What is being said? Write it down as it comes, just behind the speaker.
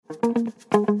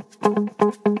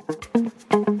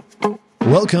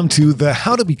Welcome to the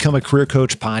How to Become a Career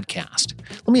Coach podcast.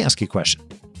 Let me ask you a question.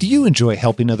 Do you enjoy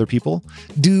helping other people?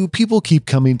 Do people keep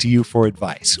coming to you for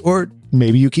advice? Or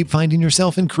maybe you keep finding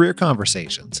yourself in career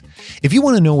conversations. If you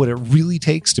want to know what it really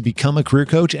takes to become a career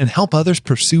coach and help others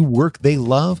pursue work they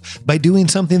love by doing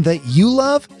something that you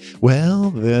love,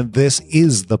 well, then this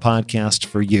is the podcast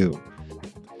for you.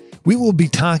 We will be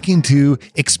talking to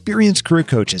experienced career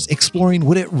coaches, exploring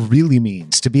what it really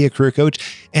means to be a career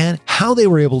coach and how they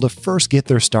were able to first get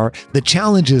their start, the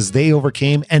challenges they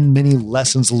overcame, and many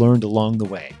lessons learned along the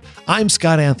way. I'm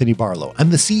Scott Anthony Barlow.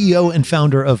 I'm the CEO and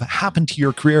founder of Happen to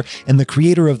Your Career and the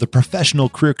creator of the Professional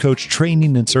Career Coach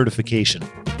Training and Certification.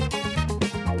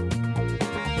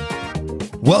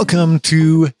 Welcome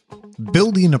to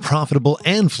Building a Profitable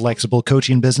and Flexible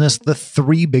Coaching Business, the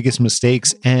 3 biggest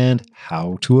mistakes and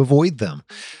how to avoid them.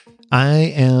 I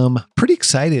am pretty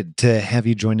excited to have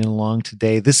you joining along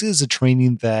today. This is a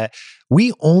training that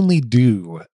we only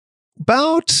do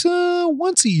about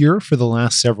once a year for the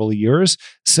last several years.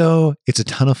 So it's a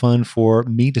ton of fun for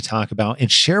me to talk about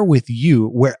and share with you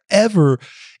wherever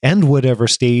and whatever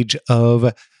stage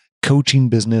of coaching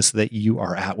business that you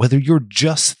are at, whether you're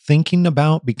just thinking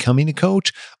about becoming a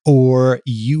coach or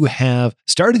you have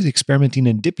started experimenting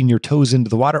and dipping your toes into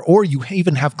the water, or you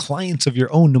even have clients of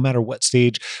your own, no matter what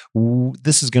stage.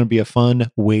 This is going to be a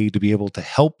fun way to be able to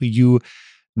help you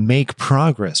make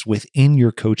progress within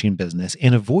your coaching business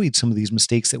and avoid some of these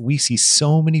mistakes that we see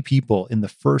so many people in the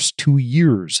first 2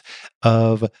 years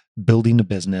of building a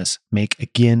business make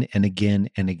again and again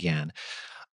and again.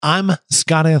 I'm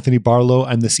Scott Anthony Barlow.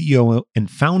 I'm the CEO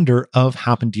and founder of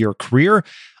Happen to Your Career,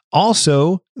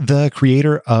 also the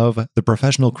creator of the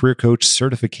Professional Career Coach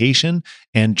Certification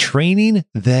and training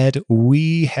that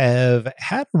we have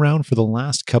had around for the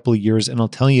last couple of years. And I'll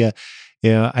tell you,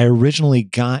 I originally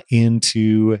got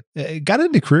into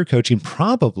career coaching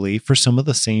probably for some of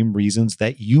the same reasons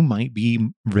that you might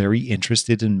be very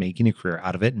interested in making a career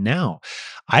out of it now.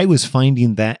 I was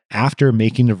finding that after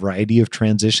making a variety of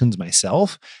transitions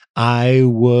myself, I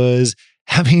was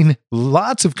having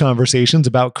lots of conversations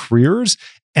about careers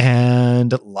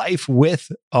and life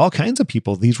with all kinds of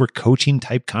people. These were coaching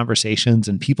type conversations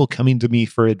and people coming to me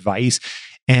for advice.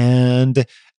 And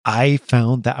I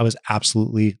found that I was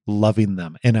absolutely loving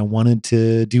them and I wanted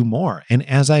to do more. And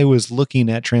as I was looking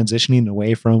at transitioning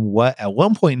away from what at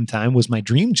one point in time was my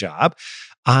dream job,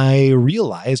 I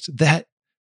realized that,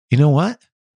 you know what?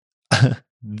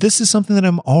 This is something that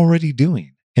I'm already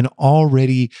doing and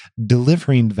already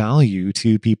delivering value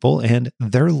to people and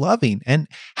they're loving. And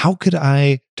how could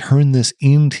I turn this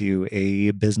into a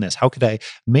business? How could I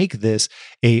make this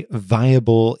a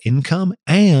viable income?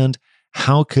 And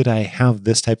how could I have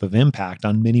this type of impact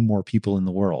on many more people in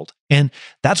the world? And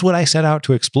that's what I set out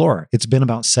to explore. It's been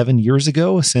about 7 years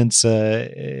ago since,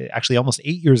 actually almost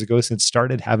 8 years ago since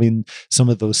started having some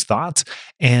of those thoughts.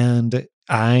 And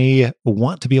I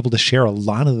want to be able to share a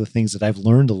lot of the things that I've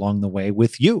learned along the way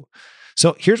with you.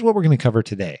 So here's what we're going to cover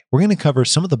today. We're going to cover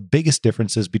some of the biggest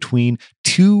differences between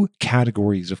 2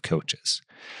 categories of coaches.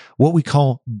 What we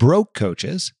call broke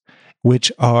coaches,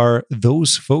 which are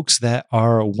those folks that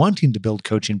are wanting to build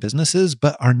coaching businesses,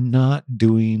 but are not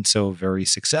doing so very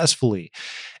successfully.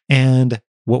 And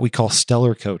what we call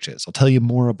stellar coaches. I'll tell you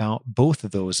more about both of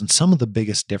those and some of the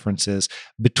biggest differences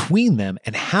between them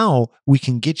and how we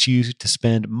can get you to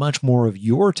spend much more of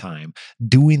your time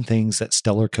doing things that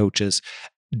stellar coaches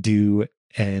do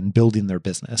and building their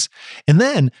business. And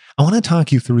then I want to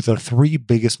talk you through the 3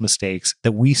 biggest mistakes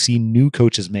that we see new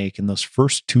coaches make in those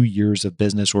first 2 years of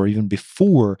business or even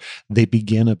before they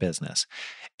begin a business.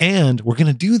 And we're going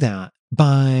to do that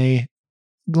by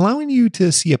allowing you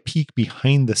to see a peek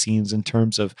behind the scenes in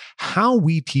terms of how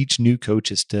we teach new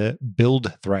coaches to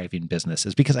build thriving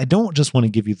businesses. Because I don't just want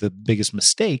to give you the biggest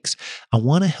mistakes, I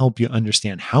want to help you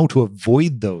understand how to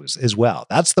avoid those as well.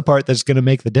 That's the part that's going to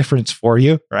make the difference for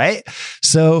you, right?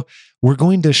 So we're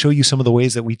going to show you some of the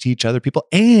ways that we teach other people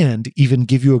and even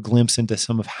give you a glimpse into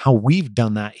some of how we've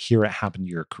done that here at Happen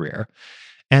to Your Career.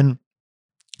 And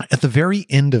at the very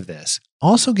end of this,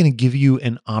 also going to give you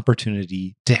an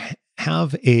opportunity to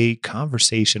have a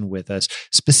conversation with us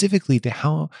specifically to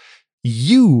how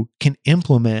you can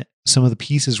implement some of the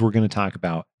pieces we're going to talk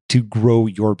about to grow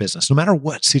your business, no matter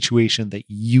what situation that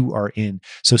you are in.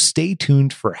 So stay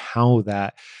tuned for how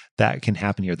that can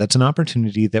happen here. That's an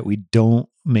opportunity that we don't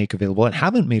make available and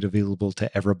haven't made available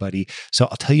to everybody. So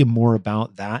I'll tell you more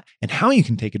about that and how you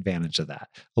can take advantage of that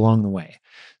along the way.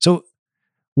 So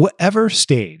whatever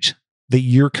stage that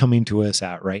you're coming to us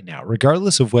at right now,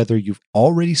 regardless of whether you've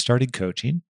already started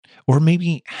coaching or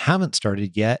maybe haven't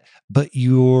started yet, but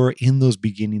you're in those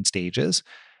beginning stages,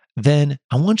 then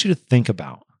I want you to think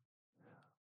about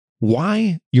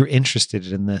why you're interested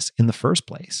in this in the first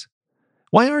place.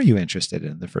 Why are you interested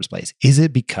in the first place? Is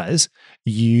it because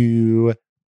you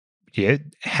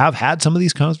have had some of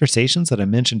these conversations that I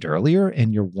mentioned earlier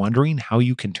and you're wondering how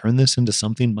you can turn this into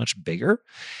something much bigger?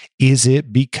 Is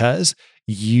it because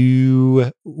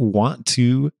you want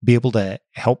to be able to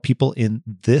help people in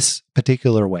this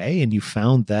particular way and you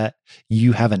found that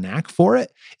you have a knack for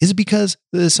it? Is it because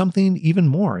there's something even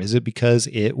more? Is it because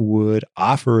it would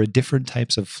offer a different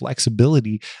types of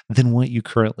flexibility than what you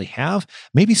currently have?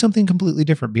 Maybe something completely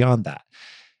different beyond that.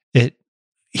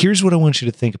 Here's what I want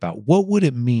you to think about. What would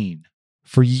it mean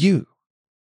for you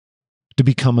to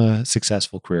become a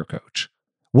successful career coach?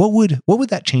 What would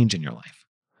that change in your life?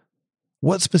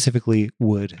 What specifically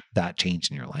would that change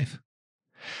in your life?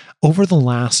 Over the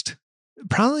last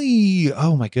probably,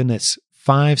 oh my goodness,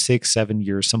 5, 6, 7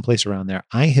 years, someplace around there,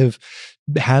 I have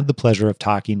had the pleasure of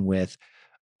talking with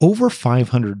over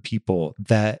 500 people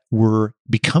that were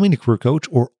becoming a career coach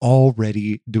or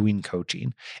already doing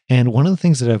coaching. And one of the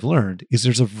things that I've learned is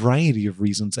there's a variety of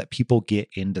reasons that people get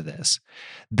into this.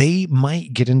 They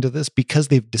might get into this because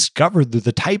they've discovered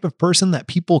the type of person that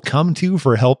people come to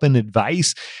for help and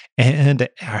advice and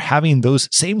are having those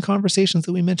same conversations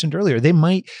that we mentioned earlier. They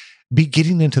might be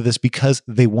getting into this because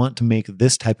they want to make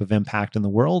this type of impact in the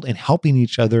world, and helping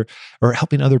each other or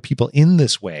helping other people in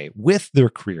this way with their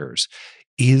careers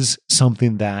is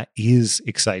something that is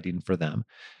exciting for them.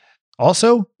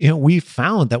 Also, we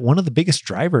found that one of the biggest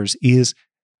drivers is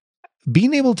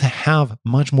being able to have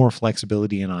much more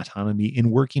flexibility and autonomy in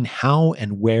working how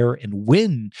and where and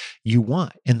when you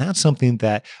want. And that's something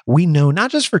that we know,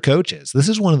 not just for coaches. This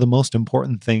is one of the most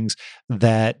important things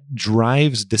that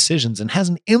drives decisions and has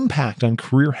an impact on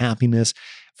career happiness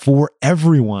for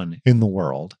everyone in the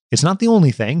world. It's not the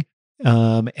only thing.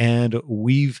 And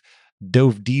we've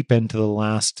dove deep into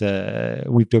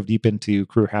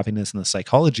career happiness and the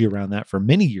psychology around that for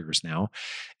many years now,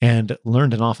 and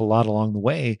learned an awful lot along the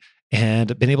way,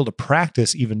 and been able to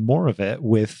practice even more of it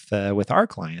with our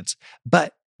clients.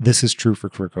 But this is true for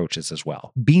career coaches as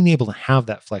well. Being able to have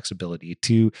that flexibility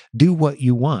to do what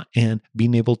you want and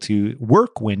being able to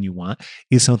work when you want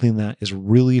is something that is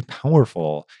really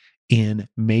powerful in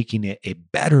making it a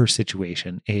better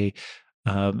situation, a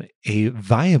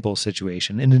viable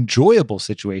situation, an enjoyable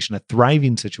situation, a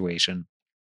thriving situation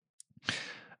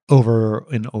over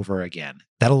and over again.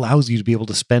 That allows you to be able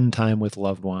to spend time with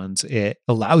loved ones. It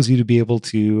allows you to be able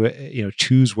to,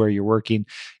 choose where you're working.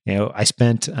 I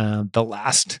spent the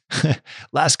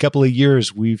last couple of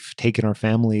years, we've taken our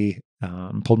family,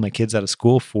 pulled my kids out of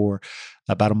school for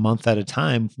about a month at a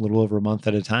time, a little over a month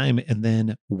at a time, and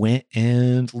then went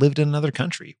and lived in another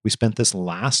country. We spent this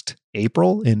last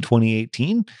April in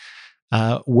 2018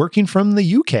 working from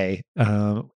the UK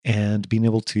and being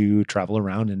able to travel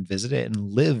around and visit it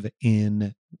and live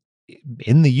in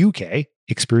the UK,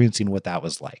 experiencing what that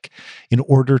was like in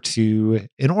order to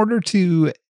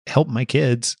help my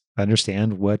kids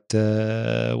understand what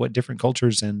different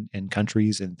cultures and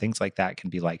countries and things like that can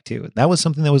be like too. That was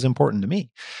something that was important to me.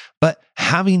 But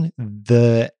having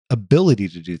the ability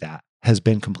to do that has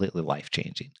been completely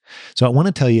life-changing. So I want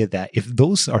to tell you that if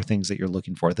those are things that you're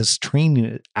looking for, this training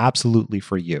is absolutely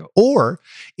for you. Or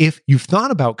if you've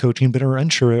thought about coaching but are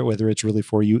unsure whether it's really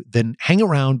for you, then hang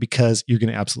around, because you're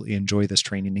going to absolutely enjoy this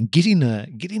training and getting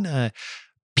a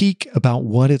peek about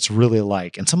what it's really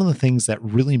like and some of the things that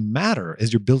really matter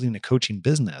as you're building a coaching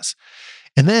business.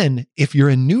 And then if you're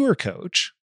a newer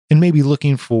coach and maybe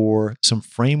looking for some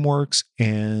frameworks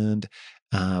and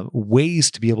ways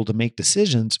to be able to make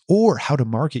decisions or how to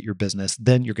market your business,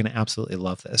 then you're going to absolutely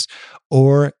love this.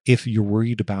 Or if you're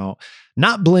worried about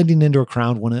not blending into a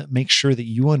crowd, want to make sure that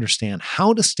you understand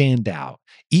how to stand out,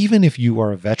 even if you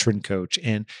are a veteran coach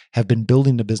and have been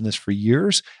building a business for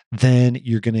years, then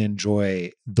you're going to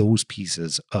enjoy those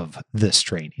pieces of this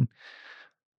training.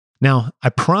 Now, I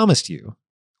promised you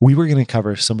we were going to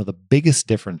cover some of the biggest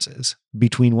differences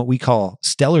between what we call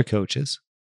stellar coaches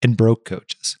and broke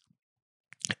coaches.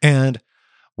 And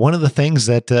one of the things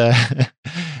that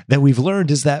that we've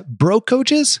learned is that broke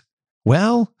coaches,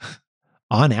 well,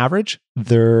 on average,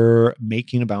 they're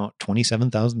making about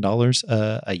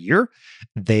 $27,000 a year.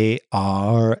 They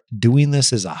are doing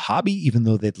this as a hobby, even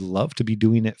though they'd love to be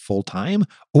doing it full time,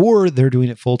 or they're doing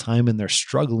it full time and they're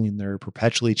struggling. They're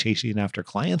perpetually chasing after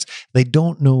clients. They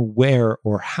don't know where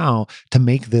or how to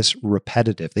make this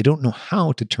repetitive. They don't know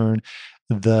how to turn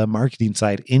the marketing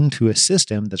side into a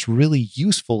system that's really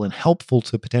useful and helpful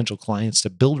to potential clients to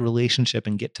build relationship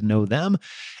and get to know them.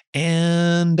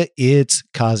 And it's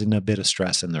causing a bit of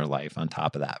stress in their life on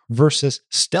top of that. Versus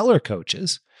stellar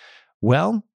coaches,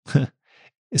 well,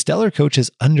 stellar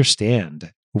coaches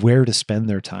understand where to spend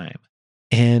their time.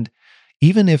 And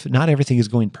even if not everything is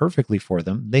going perfectly for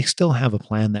them, they still have a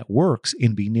plan that works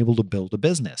in being able to build a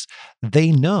business.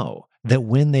 They know that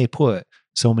when they put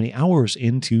so many hours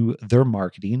into their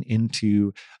marketing,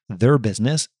 into their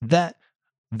business, that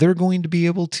they're going to be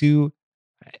able to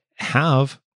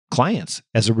have clients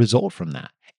as a result from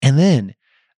that. And then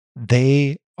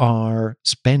they are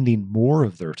spending more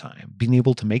of their time being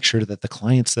able to make sure that the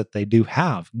clients that they do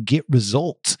have get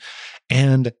results.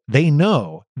 And they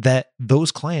know that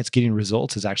those clients getting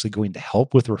results is actually going to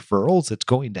help with referrals. It's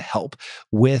going to help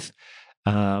with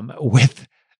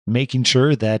making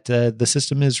sure that the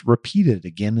system is repeated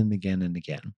again and again and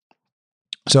again.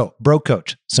 So, broke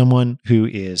coach, someone who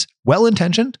is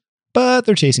well-intentioned, but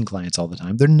they're chasing clients all the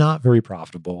time. They're not very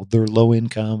profitable. They're low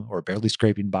income or barely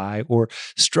scraping by or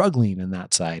struggling in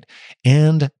that side.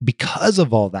 And because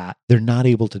of all that, they're not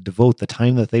able to devote the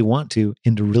time that they want to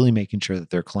into really making sure that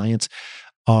their clients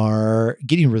are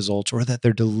getting results or that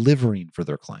they're delivering for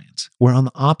their clients. Where on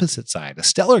the opposite side, a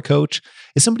stellar coach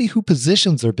is somebody who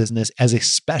positions their business as a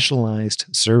specialized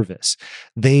service.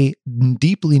 They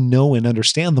deeply know and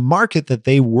understand the market that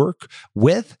they work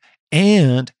with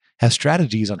and have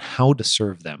strategies on how to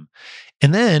serve them.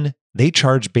 And then they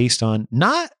charge based on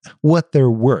not what they're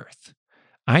worth.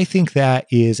 I think that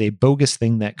is a bogus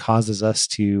thing that causes us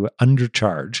to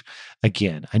undercharge.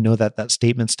 Again, I know that that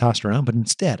statement's tossed around, but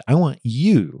instead, I want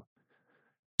you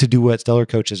to do what stellar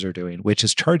coaches are doing, which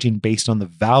is charging based on the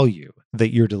value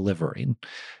that you're delivering.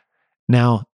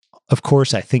 Now, of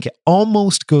course, I think it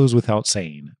almost goes without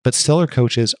saying, but stellar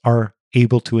coaches are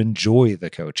able to enjoy the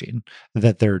coaching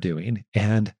that they're doing.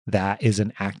 And that is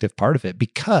an active part of it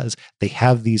because they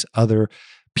have these other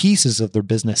pieces of their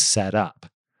business set up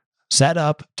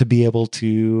to be able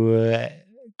to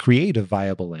create a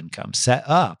viable income, set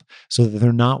up so that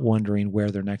they're not wondering where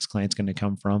their next client's going to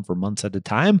come from for months at a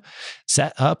time,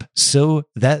 set up so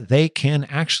that they can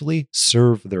actually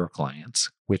serve their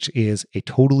clients, which is a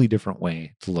totally different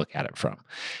way to look at it from.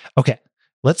 Okay,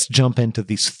 let's jump into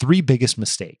these three biggest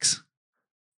mistakes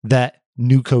that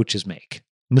new coaches make.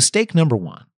 Mistake number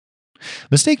one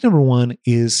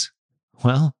is,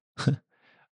 well,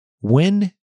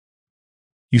 when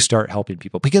you start helping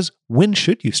people. Because when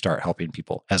should you start helping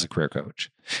people as a career coach?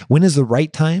 When is the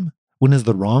right time? When is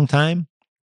the wrong time?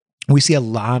 We see a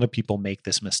lot of people make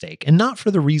this mistake, and not for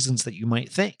the reasons that you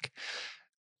might think.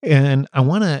 And I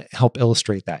want to help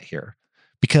illustrate that here,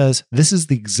 because this is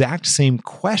the exact same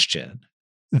question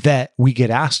that we get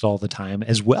asked all the time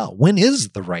as well. When is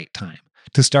the right time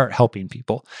to start helping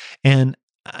people? And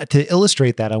to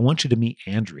illustrate that, I want you to meet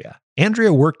Andrea.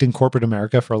 Andrea worked in corporate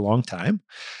America for a long time.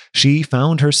 She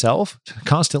found herself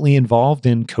constantly involved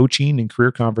in coaching and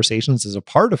career conversations as a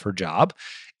part of her job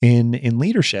in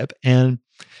leadership. And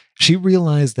she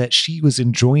realized that she was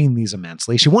enjoying these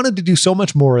immensely. She wanted to do so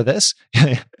much more of this.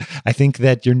 I think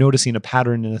that you're noticing a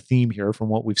pattern and a theme here from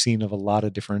what we've seen of a lot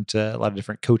of different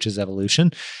coaches'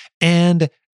 evolution. And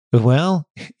well,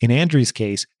 in Andrea's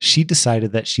case, she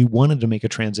decided that she wanted to make a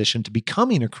transition to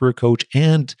becoming a career coach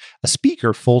and a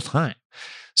speaker full time.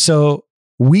 So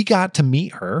we got to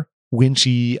meet her when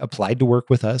she applied to work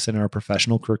with us in our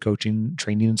professional career coaching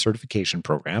training and certification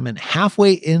program. And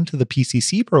halfway into the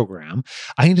PCC program,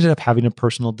 I ended up having a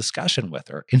personal discussion with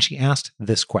her. And she asked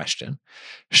this question.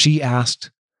 She asked,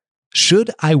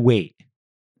 should I wait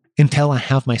until I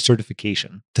have my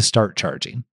certification to start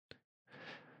charging?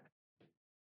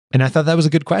 And I thought that was a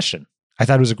good question. I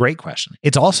thought it was a great question.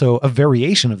 It's also a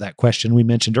variation of that question we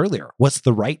mentioned earlier. What's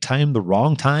the right time, the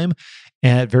wrong time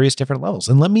at various different levels?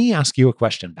 And let me ask you a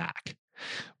question back.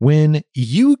 When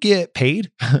you get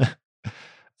paid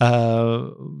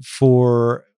let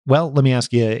me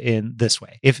ask you in this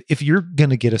way. If you're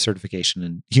going to get a certification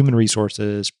in human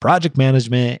resources, project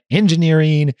management,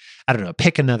 engineering, I don't know,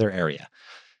 pick another area.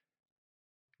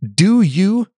 Do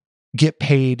you get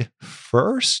paid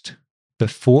first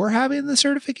before having the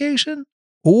certification,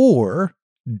 or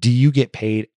do you get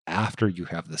paid after you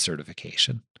have the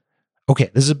certification?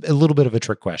 Okay, this is a little bit of a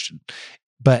trick question,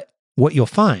 but what you'll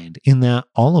find in that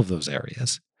all of those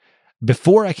areas,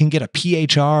 before I can get a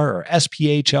PHR or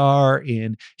SPHR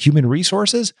in human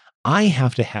resources, I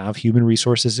have to have human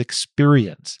resources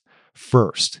experience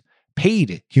first,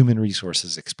 paid human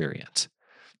resources experience.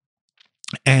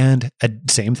 And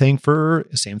same thing for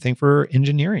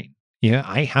engineering.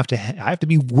 I have to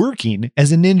be working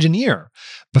as an engineer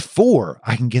before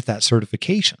I can get that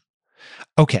certification.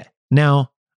 Okay,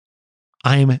 now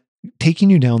I'm taking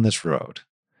you down this road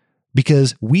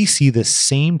because we see the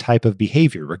same type of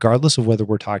behavior, regardless of whether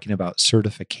we're talking about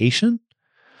certification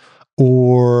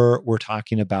or we're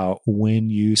talking about when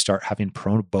you start having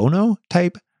pro bono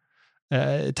type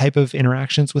of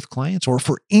interactions with clients, or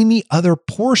for any other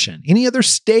portion, any other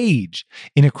stage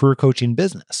in a career coaching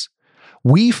business.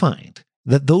 We find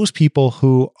that those people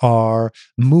who are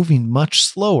moving much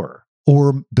slower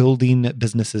or building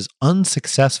businesses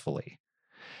unsuccessfully,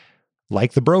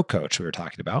 like the bro coach we were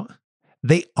talking about,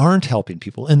 they aren't helping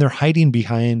people and they're hiding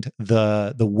behind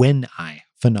the when I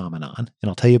phenomenon. And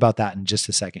I'll tell you about that in just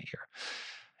a second here.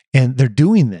 And they're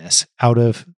doing this out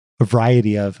of a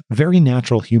variety of very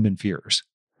natural human fears,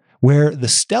 where the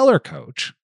stellar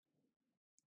coach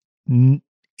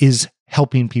is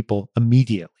helping people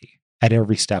immediately at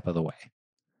every step of the way.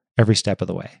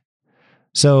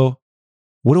 So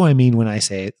what do I mean when I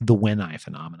say the when I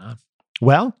phenomenon?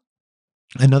 Well,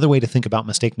 another way to think about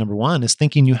mistake number one is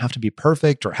thinking you have to be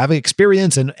perfect or have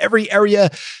experience in every area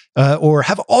or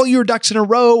have all your ducks in a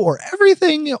row or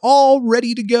everything all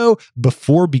ready to go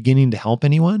before beginning to help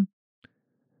anyone.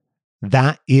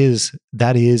 That is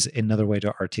another way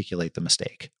to articulate the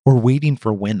mistake. Or waiting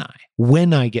for when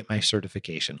I get my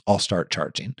certification, I'll start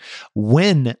charging.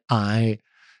 When I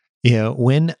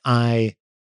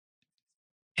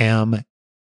am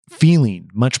feeling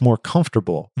much more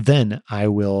comfortable, then I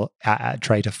will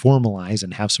try to formalize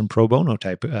and have some pro bono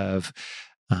type of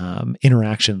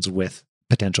interactions with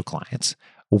potential clients.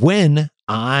 When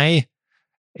I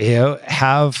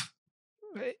have,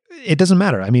 it doesn't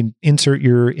matter. I mean, insert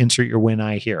your when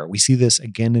I here. We see this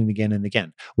again and again and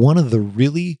again. One of the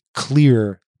really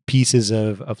clear pieces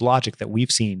of logic that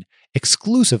we've seen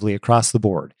exclusively across the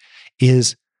board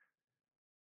is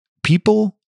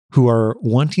people who are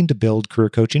wanting to build career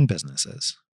coaching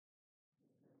businesses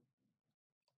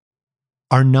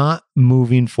are not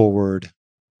moving forward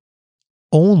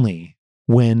only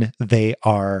when they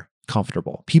are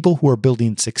comfortable. People who are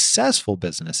building successful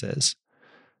businesses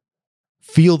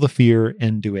feel the fear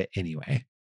and do it anyway.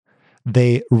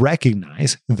 They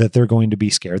recognize that they're going to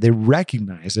be scared. They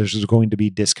recognize there's going to be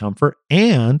discomfort,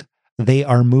 and they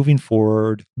are moving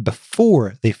forward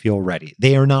before they feel ready.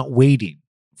 They are not waiting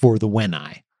for the when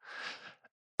I.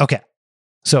 Okay,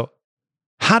 so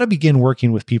how to begin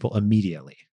working with people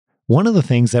immediately. One of the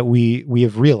things that we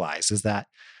have realized is that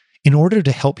in order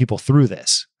to help people through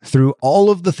this, through all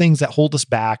of the things that hold us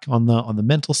back on the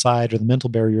mental side or the mental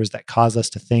barriers that cause us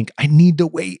to think, I need to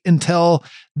wait until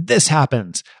this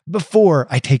happens before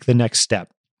I take the next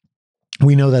step.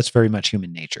 We know that's very much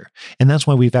human nature. And that's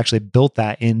why we've actually built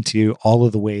that into all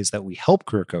of the ways that we help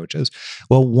career coaches.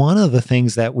 Well, one of the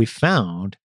things that we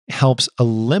found helps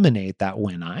eliminate that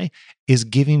when I is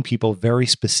giving people very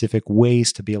specific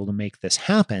ways to be able to make this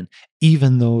happen,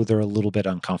 even though they're a little bit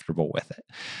uncomfortable with it.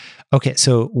 Okay,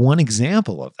 so one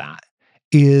example of that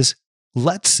is,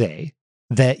 let's say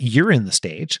that you're in the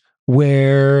stage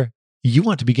where you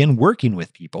want to begin working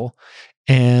with people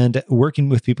and working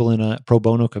with people in a pro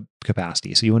bono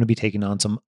capacity. So you want to be taking on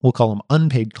some, we'll call them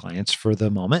unpaid clients for the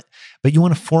moment, but you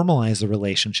want to formalize the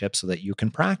relationship so that you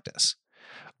can practice.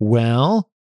 Well,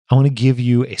 I want to give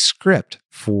you a script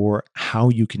for how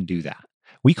you can do that.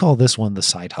 We call this one the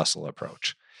side hustle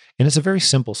approach. And it's a very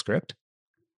simple script.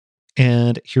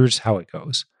 And here's how it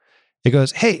goes. It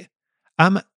goes, hey,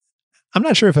 I'm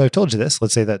not sure if I've told you this.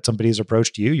 Let's say that somebody's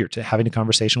approached you, you're having a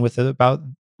conversation with them about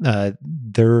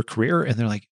their career, and they're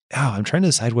like, oh, I'm trying to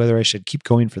decide whether I should keep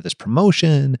going for this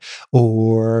promotion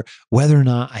or whether or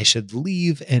not I should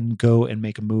leave and go and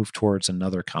make a move towards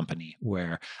another company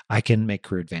where I can make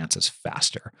career advances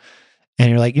faster. And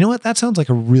you're like, you know what? That sounds like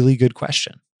a really good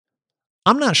question.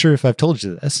 I'm not sure if I've told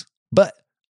you this, but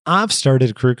I've started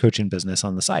a career coaching business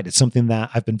on the side. It's something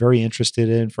that I've been very interested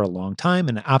in for a long time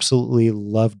and absolutely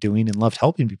love doing and loved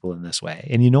helping people in this way.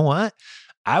 And you know what?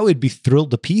 I would be thrilled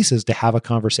to pieces to have a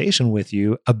conversation with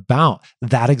you about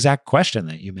that exact question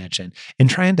that you mentioned and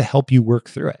trying to help you work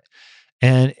through it.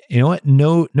 And you know what?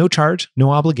 No charge,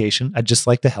 no obligation. I'd just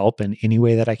like to help in any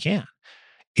way that I can.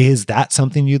 Is that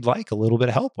something you'd like a little bit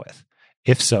of help with?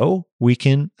 If so, we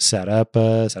can set up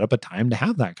a time to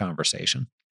have that conversation.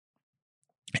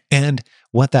 And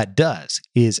what that does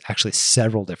is actually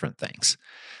several different things.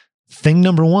 Thing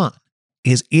number one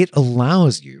is it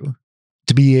allows you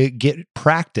to get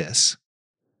practice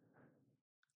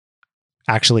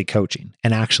actually coaching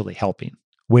and actually helping,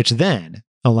 which then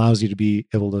allows you to be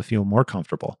able to feel more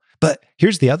comfortable. But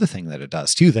here's the other thing that it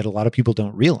does too, that a lot of people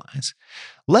don't realize.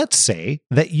 Let's say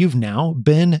that you've now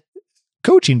been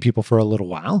coaching people for a little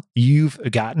while. You've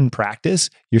gotten practice.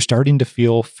 You're starting to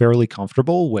feel fairly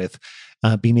comfortable with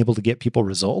being able to get people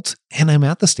results. And I'm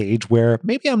at the stage where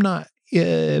maybe I'm not,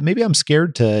 maybe I'm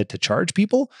scared to charge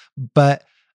people, but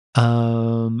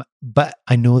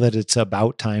I know that it's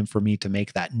about time for me to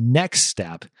make that next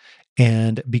step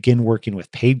and begin working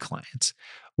with paid clients.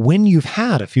 When you've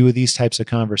had a few of these types of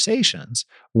conversations,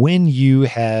 when you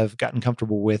have gotten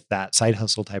comfortable with that side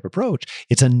hustle type approach,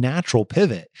 it's a natural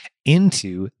pivot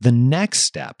into the next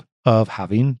step of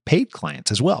having paid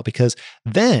clients as well, because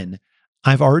then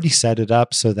I've already set it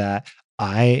up so that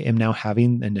I am now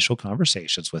having initial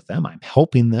conversations with them. I'm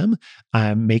helping them.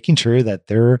 I'm making sure that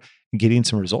they're getting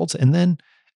some results. And then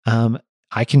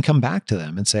I can come back to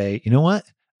them and say, you know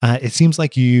what? It seems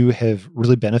like you have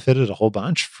really benefited a whole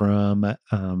bunch from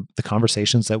the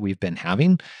conversations that we've been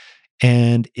having.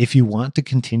 And if you want to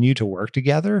continue to work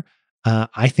together,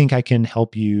 I think I can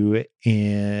help you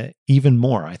even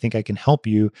more. I think I can help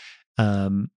you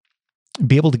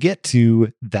be able to get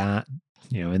to that.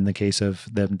 In the case of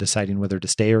them deciding whether to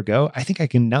stay or go, I think I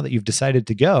can, now that you've decided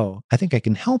to go, I think I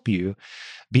can help you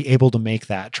be able to make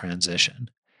that transition.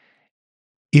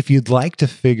 If you'd like to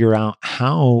figure out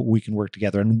how we can work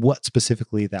together and what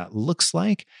specifically that looks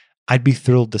like, I'd be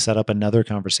thrilled to set up another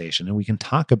conversation and we can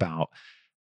talk about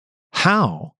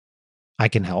how I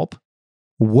can help,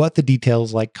 what the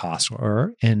details like costs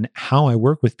are, and how I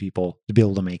work with people to be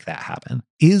able to make that happen.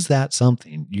 Is that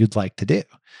something you'd like to do?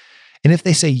 And if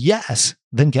they say yes,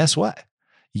 then guess what?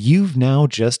 You've now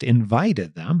just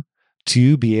invited them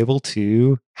to be able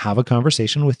to have a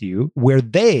conversation with you where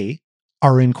they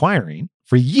are inquiring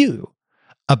for you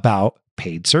about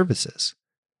paid services.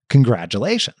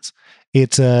 Congratulations.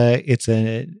 It's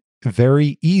a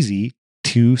very easy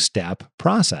 2-step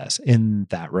process in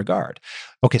that regard.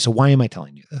 Okay, so why am I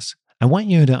telling you this? I want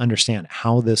you to understand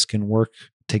how this can work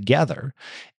together,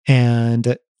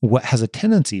 and what has a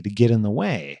tendency to get in the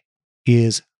way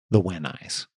is the when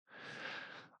I's.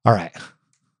 All right.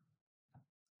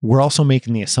 We're also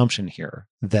making the assumption here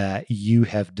that you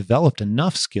have developed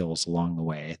enough skills along the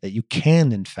way that you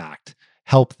can, in fact,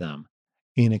 help them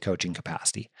in a coaching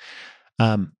capacity.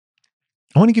 I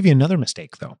want to give you another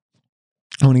mistake, though.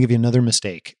 I want to give you another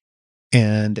mistake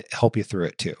and help you through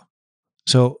it too.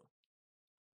 So,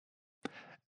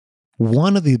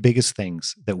 one of the biggest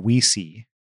things that we see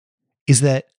is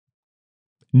that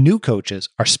new coaches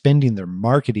are spending their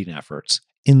marketing efforts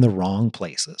in the wrong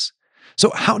places.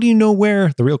 So how do you know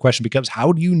where? The real question becomes,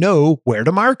 how do you know where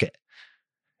to market?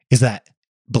 Is that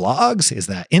blogs? Is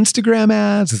that Instagram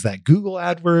ads? Is that Google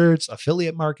AdWords,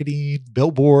 affiliate marketing,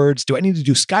 billboards? Do I need to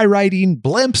do skywriting,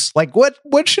 blimps? Like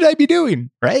what should I be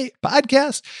doing? Right?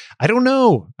 Podcasts? I don't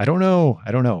know.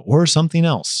 Or something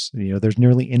else. There's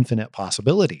nearly infinite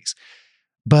possibilities.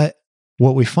 But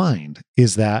what we find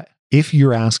is that if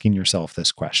you're asking yourself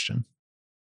this question,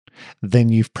 then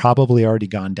you've probably already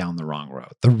gone down the wrong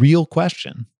road. The real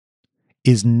question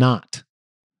is not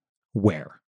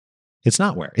where. It's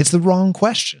not where. It's the wrong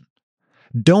question.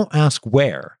 Don't ask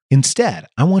where. Instead,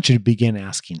 I want you to begin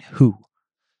asking who.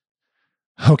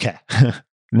 Okay.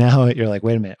 Now you're like,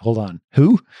 wait a minute, hold on.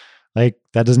 Who? Like,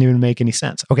 that doesn't even make any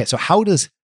sense. Okay. So how does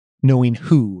knowing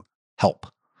who help?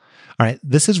 All right.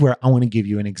 This is where I want to give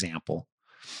you an example.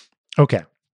 Okay.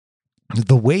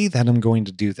 The way that I'm going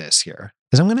to do this here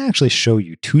is I'm going to actually show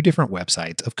you 2 different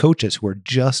websites of coaches who are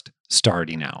just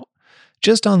starting out,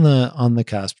 just on the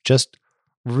cusp, just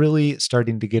really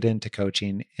starting to get into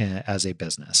coaching as a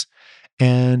business.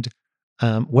 And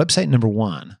website number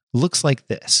 1 looks like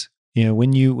this.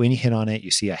 When you hit on it,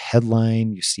 you see a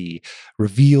headline, you see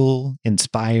reveal,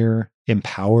 inspire,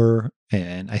 empower.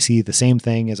 And I see the same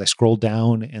thing as I scroll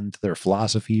down into their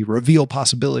philosophy: reveal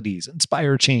possibilities,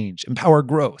 inspire change, empower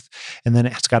growth. And then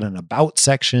it's got an about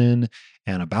section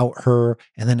and about her.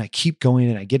 And then I keep going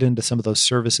and I get into some of those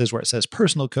services where it says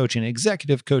personal coaching,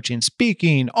 executive coaching,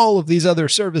 speaking, all of these other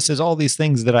services, all these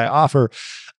things that I offer.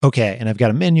 Okay. And I've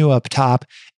got a menu up top.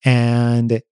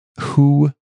 And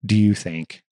who do you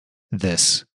think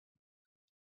this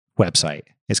website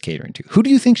is catering to? Who do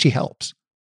you think she helps?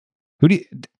 Who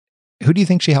do you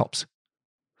think she helps?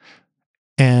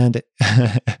 And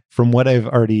from what I've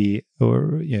already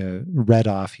read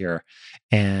off here,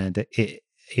 and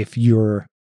if you're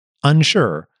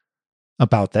unsure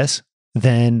about this,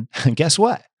 then guess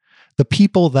what? The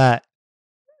people that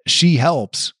she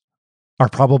helps are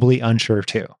probably unsure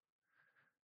too.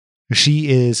 She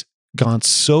is gone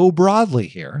so broadly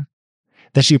here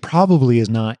that she probably is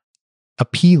not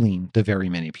appealing to very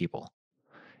many people.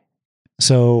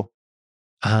 So,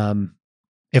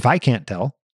 if I can't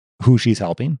tell who she's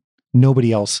helping,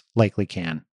 nobody else likely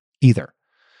can either.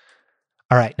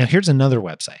 All right, now here's another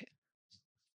website.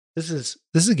 This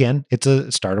is again, it's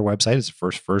a starter website. It's the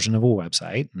first version of a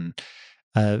website. And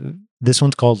this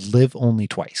one's called Live Only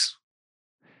Twice.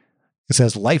 It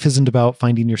says, life isn't about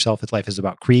finding yourself. Life is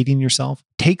about creating yourself.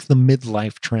 Take the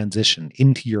midlife transition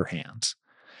into your hands.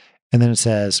 And then it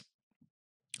says,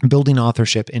 building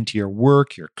authorship into your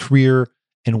work, your career,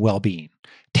 and well-being.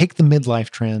 Take the midlife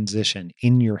transition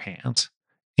into your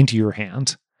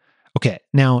hands. Okay,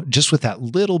 now just with that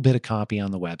little bit of copy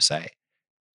on the website,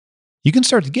 you can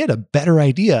start to get a better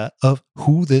idea of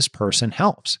who this person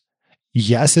helps.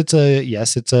 Yes, it's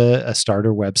a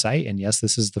starter website, and yes,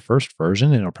 this is the first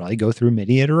version, and it'll probably go through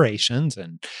many iterations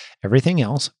and everything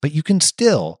else, but you can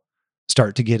still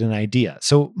start to get an idea.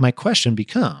 So my question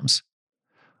becomes,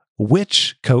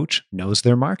 which coach knows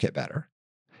their market better?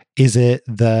 Is it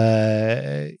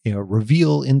the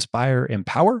Reveal, Inspire,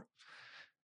 Empower?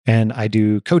 And I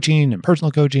do coaching and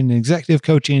personal coaching and executive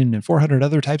coaching and 400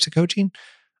 other types of coaching?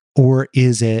 Or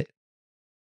is it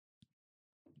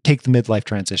take the midlife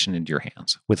transition into your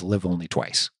hands with Live Only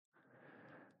Twice?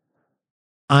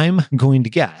 I'm going to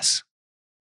guess,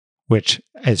 which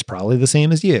is probably the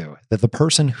same as you, that the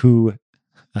person who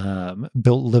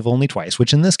built Live Only Twice,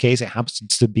 which in this case, it happens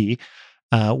to be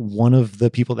one of the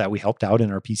people that we helped out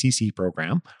in our PCC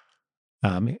program.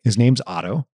 His name's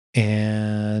Otto,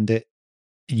 and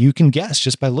you can guess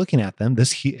just by looking at them,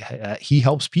 he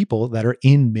helps people that are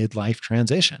in midlife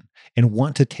transition and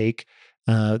want to take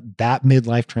that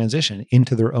midlife transition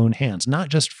into their own hands, not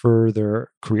just for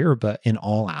their career, but in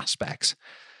all aspects.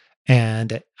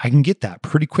 And I can get that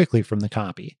pretty quickly from the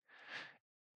copy.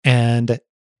 And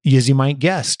as you might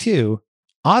guess too,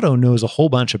 Otto knows a whole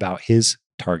bunch about his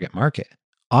target market.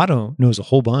 Otto knows a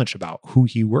whole bunch about who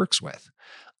he works with.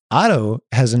 Otto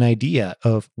has an idea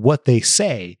of what they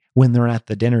say when they're at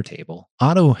the dinner table.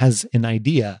 Otto has an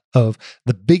idea of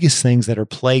the biggest things that are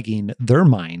plaguing their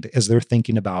mind as they're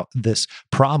thinking about this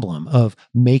problem of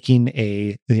making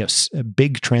a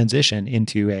big transition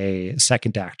into a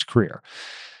second act career.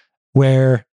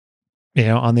 Where,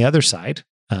 on the other side,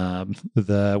 the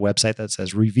website that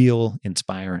says Reveal,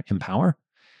 Inspire, Empower,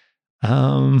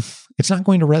 it's not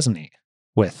going to resonate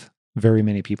with very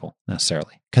many people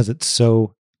necessarily because it's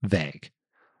so vague.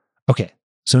 Okay,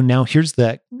 so now here's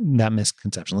that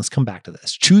misconception. Let's come back to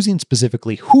this. Choosing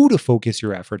specifically who to focus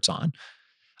your efforts on.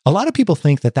 A lot of people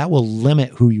think that will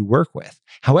limit who you work with.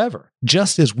 However,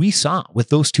 just as we saw with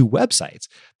those two websites,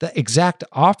 the exact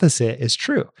opposite is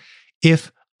true.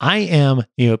 If I am,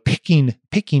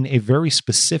 picking a very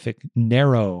specific,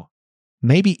 narrow,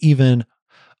 maybe even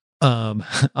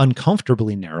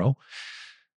uncomfortably narrow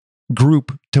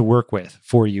group to work with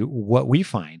for you, what we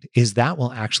find is that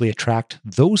will actually attract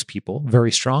those people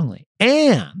very strongly,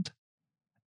 and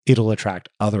it'll attract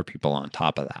other people on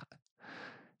top of that.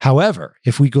 However,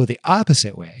 if we go the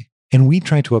opposite way and we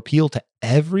try to appeal to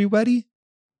everybody,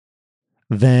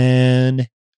 then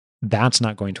that's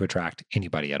not going to attract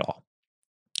anybody at all.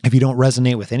 If you don't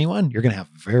resonate with anyone, you're going to have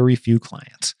very few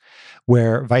clients.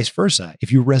 Where vice versa,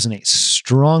 if you resonate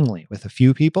strongly with a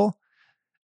few people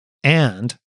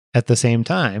and at the same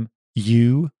time,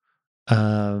 you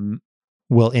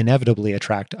will inevitably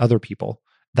attract other people,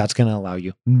 that's going to allow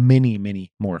you many,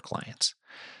 many more clients.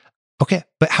 Okay,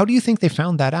 but how do you think they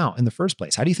found that out in the first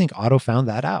place? How do you think Otto found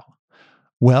that out?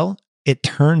 Well, it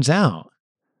turns out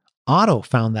Otto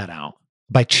found that out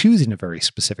by choosing a very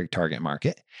specific target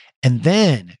market and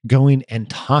then going and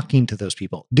talking to those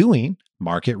people, doing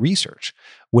market research,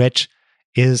 which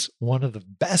is one of the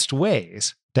best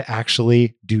ways to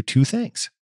actually do two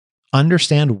things.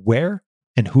 Understand where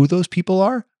and who those people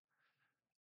are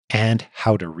and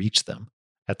how to reach them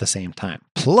at the same time.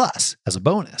 Plus, as a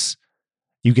bonus,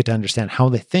 you get to understand how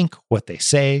they think, what they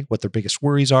say, what their biggest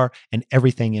worries are, and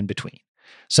everything in between.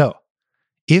 So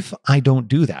if I don't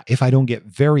do that, if I don't get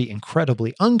very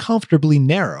incredibly, uncomfortably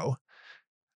narrow,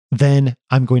 then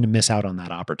I'm going to miss out on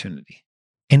that opportunity.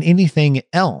 And anything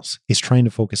else is trying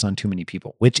to focus on too many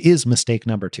people, which is mistake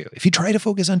number 2. If you try to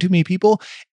focus on too many people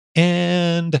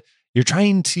and you're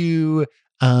trying to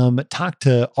talk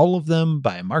to all of them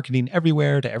by marketing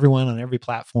everywhere to everyone on every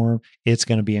platform, it's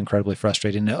going to be incredibly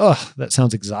frustrating. Oh, that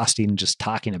sounds exhausting just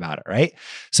talking about it, right?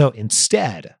 So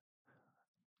instead,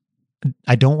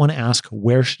 I don't want to ask,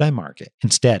 where should I market?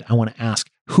 Instead, I want to ask,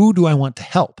 who do I want to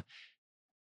help?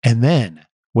 And then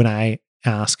when I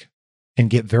ask and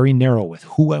get very narrow with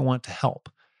who I want to help,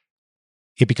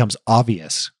 it becomes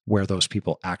obvious where those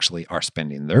people actually are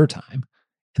spending their time.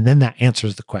 And then that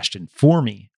answers the question for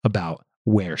me about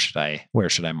where should I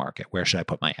market? Where should I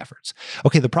put my efforts?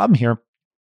 Okay, the problem here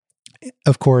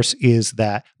of course, is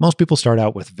that most people start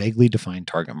out with vaguely defined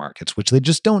target markets, which they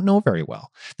just don't know very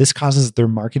well. This causes their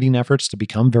marketing efforts to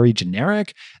become very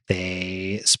generic.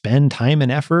 They spend time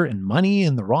and effort and money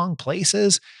in the wrong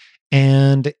places,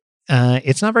 and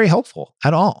it's not very helpful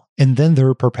at all. And then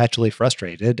they're perpetually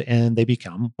frustrated and they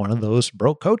become one of those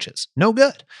broke coaches. No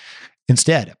good.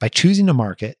 Instead, by choosing a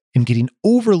market and getting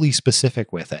overly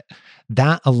specific with it,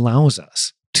 that allows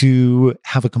us to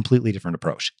have a completely different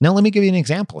approach. Now, let me give you an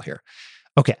example here.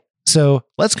 Okay, so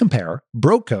let's compare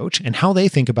Broke Coach and how they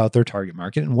think about their target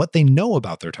market and what they know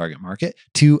about their target market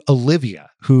to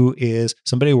Olivia, who is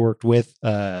somebody who worked with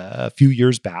a few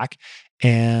years back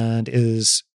and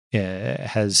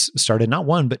has started not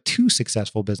one, but two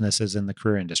successful businesses in the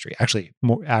career industry. Actually,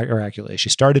 more accurately, she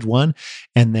started one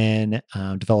and then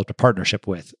developed a partnership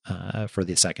with for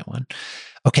the second one.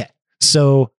 Okay,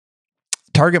 so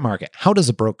target market. How does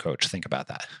a broke coach think about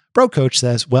that? Broke coach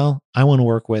says, well, I want to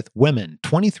work with women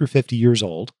 20 through 50 years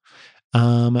old.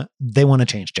 They want to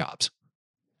change jobs.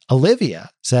 Olivia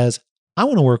says, I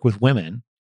want to work with women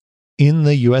in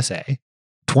the USA,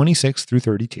 26 through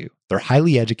 32. They're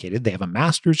highly educated. They have a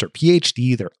master's or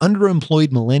PhD. They're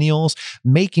underemployed millennials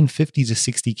making 50 to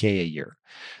 60K a year.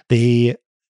 They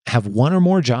have one or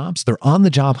more jobs. They're on the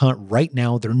job hunt right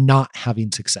now. They're not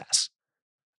having success.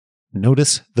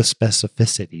 Notice the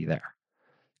specificity there.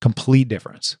 Complete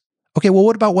difference. Okay, well,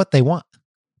 what about what they want?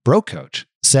 Broke Coach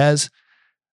says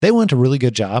they want a really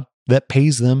good job that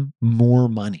pays them more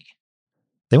money.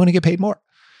 They want to get paid more.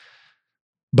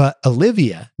 But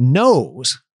Olivia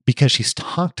knows, because she's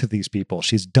talked to these people,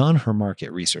 she's done her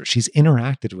market research, she's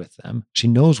interacted with them, she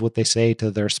knows what they say to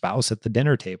their spouse at the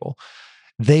dinner table.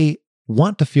 They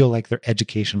want to feel like their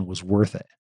education was worth it.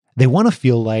 They want to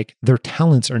feel like their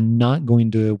talents are not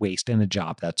going to waste in a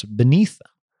job that's beneath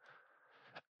them.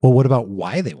 Well, what about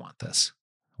why they want this?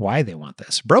 Why they want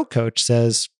this? Broke Coach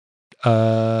says,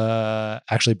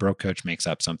 actually, Broke Coach makes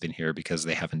up something here because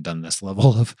they haven't done this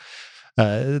level of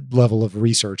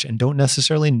research and don't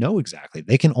necessarily know exactly.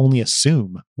 They can only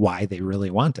assume why they really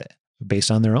want it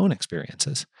based on their own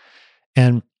experiences.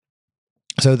 And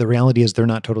so the reality is they're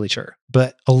not totally sure.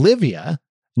 But Olivia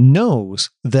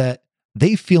knows that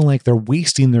they feel like they're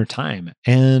wasting their time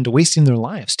and wasting their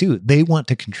lives too. They want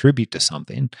to contribute to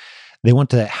something. They want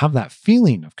to have that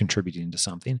feeling of contributing to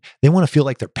something. They want to feel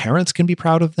like their parents can be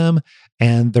proud of them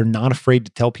and they're not afraid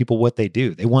to tell people what they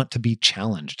do. They want to be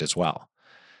challenged as well.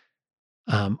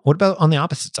 What about on the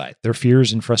opposite side, their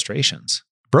fears and frustrations?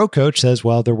 Broke Coach says,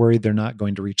 well, they're worried they're not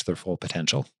going to reach their full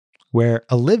potential. Where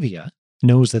Olivia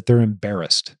knows that they're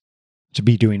embarrassed to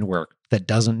be doing work that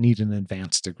doesn't need an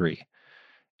advanced degree,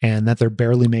 and that they're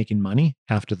barely making money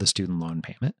after the student loan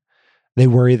payment. They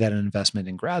worry that an investment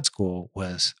in grad school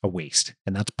was a waste,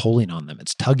 and that's pulling on them.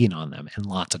 It's tugging on them in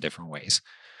lots of different ways.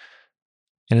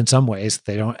 And in some ways,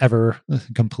 they don't ever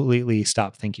completely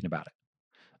stop thinking about it.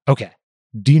 Okay,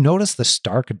 do you notice the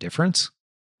stark difference?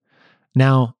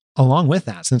 Now, along with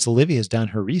that, since Olivia has done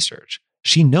her research,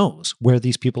 she knows where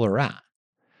these people are at.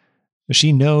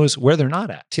 She knows where they're not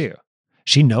at too.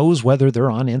 She knows whether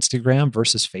they're on Instagram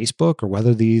versus Facebook, or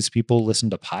whether these people listen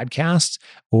to podcasts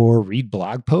or read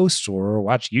blog posts or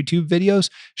watch YouTube videos.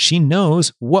 She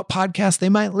knows what podcast they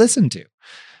might listen to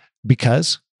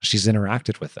because she's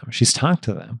interacted with them. She's talked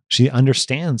to them. She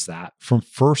understands that from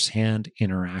firsthand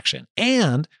interaction.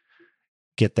 And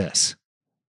get this,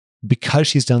 because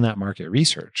she's done that market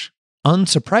research,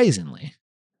 unsurprisingly,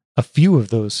 a few of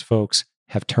those folks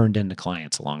have turned into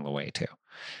clients along the way too.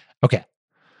 Okay.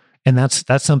 And that's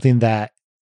something that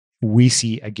we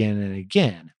see again and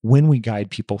again when we guide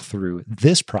people through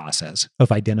this process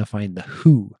of identifying the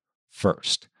who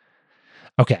first.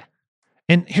 Okay.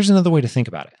 And here's another way to think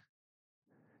about it.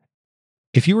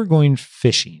 If you were going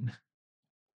fishing,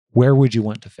 where would you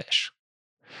want to fish?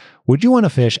 Would you want to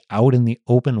fish out in the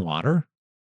open water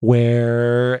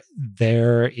where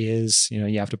there is,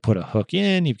 you have to put a hook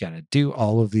in, you've got to do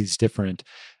all of these different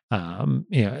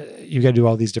you've got to do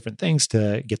all these different things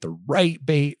to get the right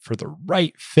bait for the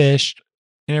right fish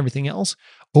and everything else?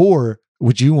 Or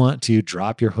would you want to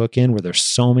drop your hook in where there's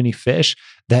so many fish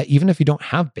that even if you don't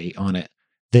have bait on it,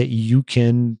 that you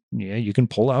can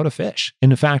pull out a fish?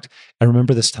 And in fact, I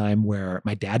remember this time where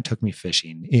my dad took me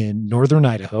fishing in northern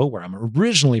Idaho, where I'm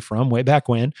originally from, way back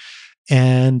when.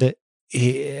 And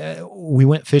we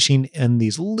went fishing in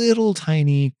these little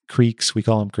tiny creeks, we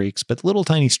call them creeks, but little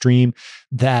tiny stream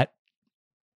that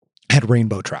had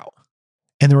rainbow trout.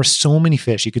 And there were so many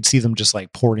fish, you could see them just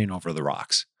like pouring over the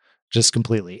rocks, just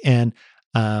completely. And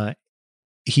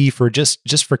he, for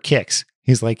just for kicks,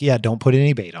 he's like, yeah, don't put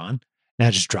any bait on.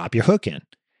 Now just drop your hook in.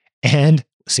 And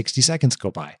 60 seconds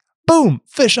go by. boom,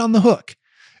 fish on the hook,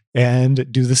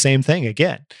 and do the same thing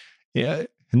again. Yeah,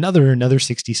 another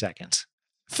 60 seconds,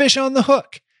 fish on the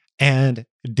hook, and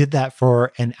did that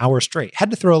for an hour straight.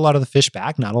 Had to throw a lot of the fish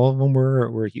back. Not all of them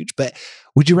were huge, but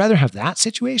would you rather have that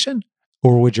situation?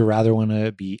 Or would you rather want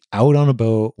to be out on a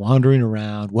boat, wandering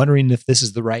around, wondering if this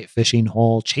is the right fishing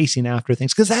hole, chasing after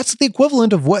things? Because that's the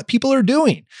equivalent of what people are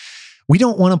doing. We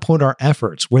don't want to put our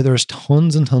efforts where there's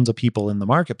tons and tons of people in the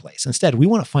marketplace. Instead, we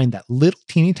want to find that little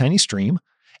teeny tiny stream,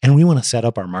 and we want to set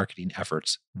up our marketing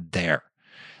efforts there.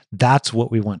 That's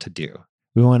what we want to do.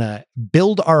 We want to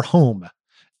build our home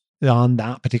on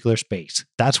that particular space.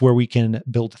 That's where we can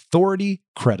build authority,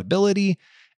 credibility,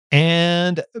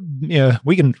 and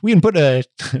we can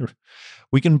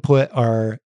put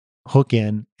our hook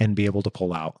in and be able to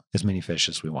pull out as many fish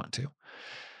as we want to.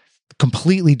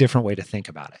 Completely different way to think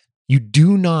about it. You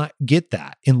do not get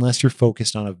that unless you're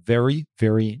focused on a very,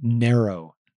 very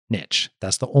narrow niche.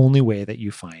 That's the only way that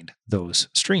you find those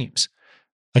streams.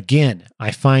 Again,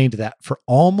 I find that for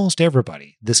almost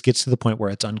everybody, this gets to the point where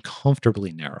it's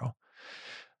uncomfortably narrow.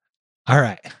 All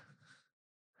right.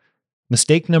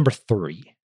 Mistake number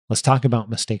 3. Let's talk about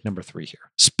mistake number 3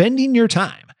 here. Spending your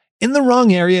time in the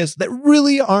wrong areas that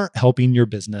really aren't helping your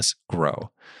business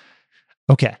grow.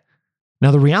 Okay.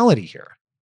 Now, the reality here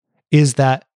is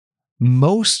that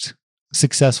most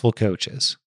successful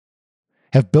coaches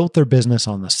have built their business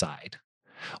on the side.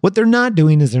 What they're not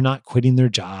doing is they're not quitting their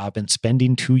job and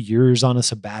spending 2 years on a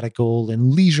sabbatical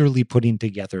and leisurely putting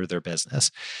together their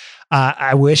business.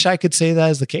 I wish I could say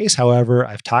that is the case. However,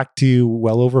 I've talked to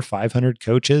well over 500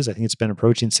 coaches. I think it's been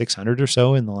approaching 600 or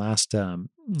so in the last 7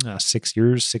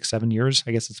 years,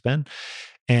 I guess it's been.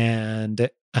 And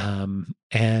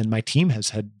my team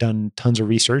has done tons of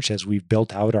research as we've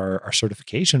built out our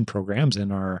certification programs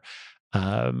and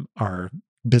our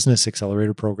business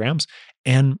accelerator programs.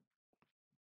 And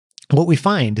what we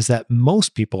find is that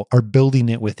most people are building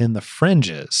it within the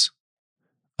fringes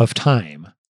of time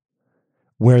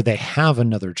where they have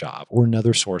another job or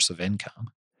another source of income.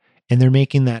 And they're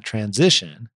making that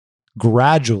transition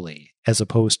gradually as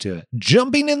opposed to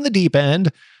jumping in the deep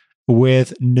end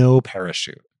with no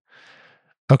parachute.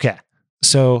 Okay,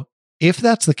 so if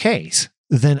that's the case,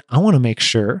 then I want to make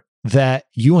sure that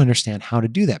you understand how to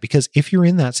do that. Because if you're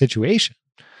in that situation,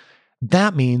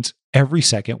 that means every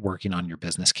second working on your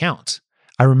business counts.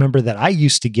 I remember that I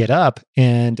used to get up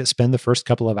and spend the first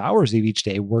couple of hours of each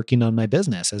day working on my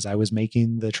business as I was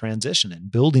making the transition and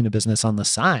building a business on the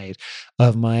side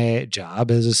of my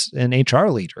job as an HR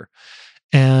leader.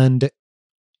 And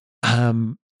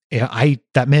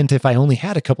that meant if I only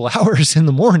had a couple of hours in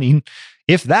the morning,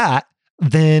 if that,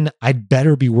 then I'd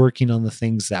better be working on the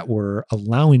things that were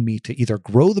allowing me to either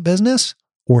grow the business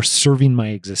or serving my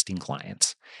existing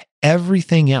clients.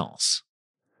 Everything else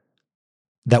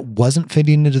that wasn't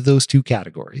fitting into those two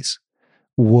categories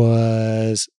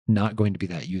was not going to be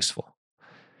that useful.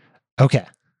 Okay,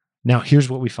 now here's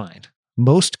what we find.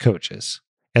 Most coaches,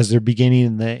 as they're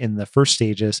beginning in the first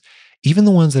stages, even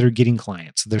the ones that are getting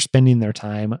clients, they're spending their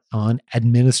time on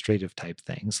administrative type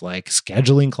things like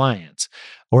scheduling clients.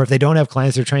 Or if they don't have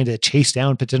clients, they're trying to chase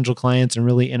down potential clients in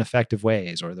really ineffective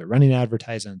ways, or they're running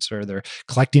advertisements, or they're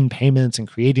collecting payments and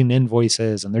creating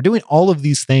invoices. And they're doing all of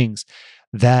these things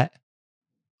that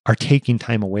are taking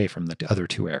time away from the other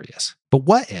two areas. But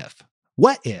what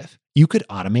if you could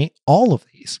automate all of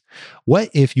these?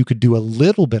 What if you could do a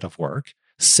little bit of work,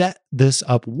 set this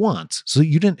up once so that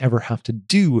you didn't ever have to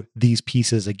do these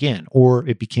pieces again, or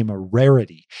it became a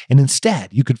rarity. And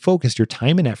instead, you could focus your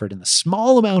time and effort in the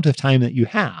small amount of time that you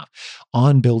have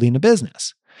on building a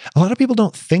business. A lot of people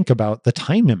don't think about the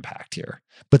time impact here,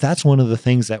 but that's one of the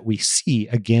things that we see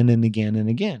again and again and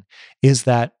again is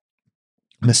that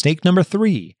mistake number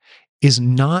 3 is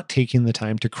not taking the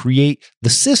time to create the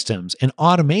systems and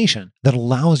automation that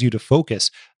allows you to focus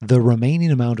the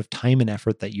remaining amount of time and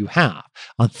effort that you have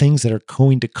on things that are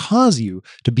going to cause you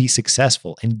to be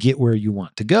successful and get where you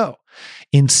want to go.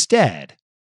 Instead,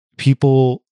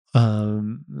 people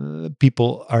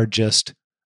are just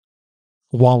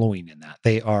wallowing in that.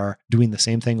 They are doing the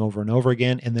same thing over and over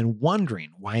again and then wondering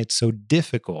why it's so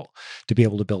difficult to be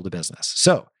able to build a business.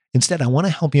 So instead, I want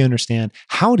to help you understand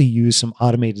how to use some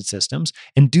automated systems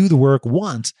and do the work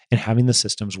once and having the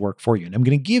systems work for you. And I'm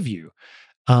going to give you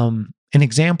an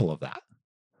example of that.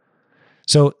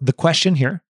 So the question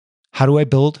here, how do I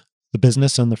build the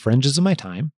business on the fringes of my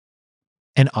time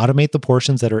and automate the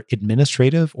portions that are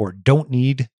administrative or don't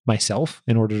need myself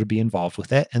in order to be involved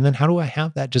with it? And then how do I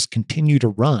have that just continue to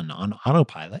run on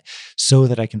autopilot so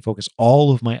that I can focus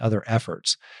all of my other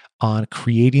efforts on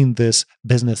creating this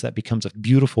business that becomes a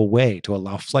beautiful way to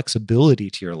allow flexibility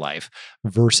to your life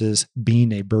versus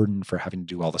being a burden for having to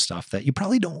do all the stuff that you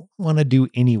probably don't want to do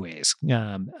anyways.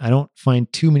 I don't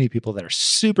find too many people that are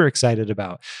super excited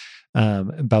about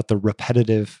the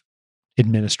repetitive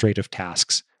administrative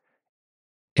tasks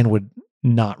and would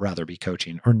not rather be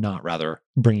coaching or not rather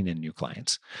bringing in new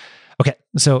clients. Okay,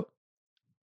 so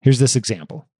here's this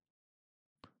example.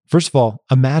 First of all,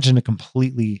 imagine a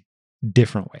completely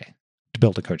different way to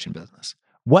build a coaching business.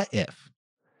 What if,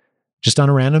 just on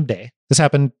a random day, this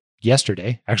happened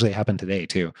yesterday, actually it happened today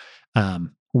too.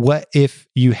 What if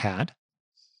you had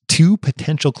 2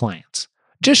 potential clients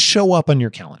just show up on your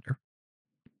calendar?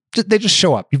 They just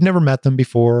show up. You've never met them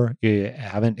before. You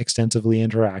haven't extensively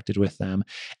interacted with them.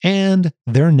 And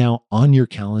they're now on your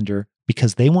calendar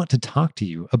because they want to talk to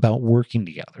you about working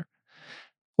together.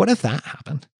 What if that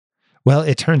happened? Well,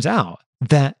 it turns out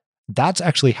that that's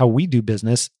actually how we do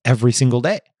business every single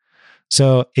day.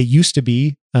 So it used to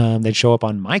be they'd show up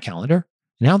on my calendar.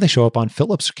 Now they show up on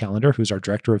Philip's calendar, who's our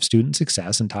director of student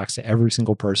success, and talks to every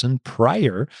single person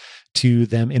prior to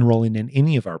them enrolling in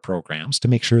any of our programs to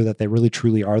make sure that they really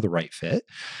truly are the right fit.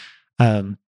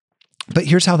 But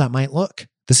here's how that might look.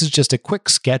 This is just a quick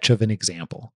sketch of an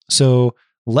example. So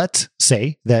let's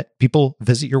say that people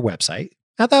visit your website.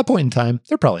 At that point in time,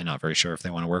 they're probably not very sure if they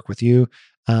want to work with you.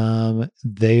 But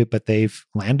they've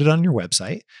landed on your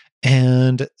website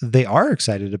and they are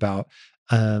excited about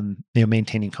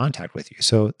maintaining contact with you.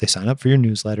 So they sign up for your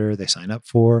newsletter, they sign up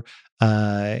for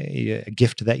a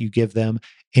gift that you give them,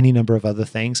 any number of other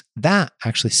things. That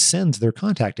actually sends their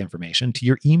contact information to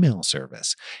your email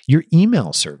service. Your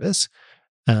email service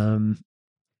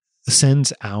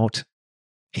sends out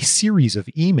a series of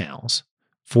emails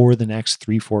for the next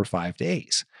 3, 4, 5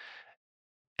 days.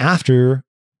 After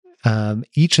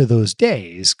each of those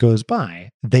days goes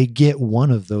by, they get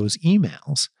one of those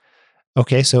emails.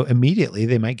 Okay, so immediately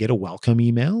they might get a welcome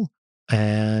email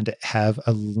and have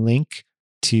a link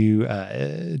to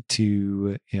a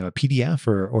PDF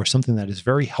or something that is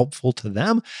very helpful to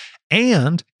them,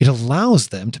 and it allows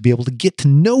them to be able to get to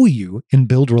know you and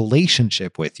build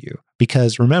relationship with you.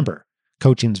 Because remember,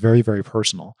 coaching is very, very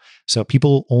personal. So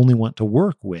people only want to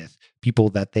work with people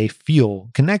that they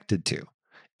feel connected to,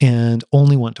 and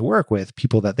only want to work with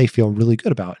people that they feel really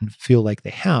good about and feel like they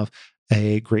have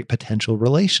a great potential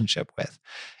relationship with.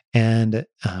 And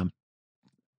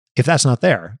if that's not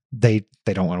there, they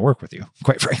don't want to work with you,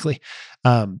 quite frankly.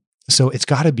 So it's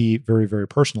got to be very, very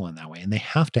personal in that way. And they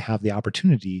have to have the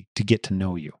opportunity to get to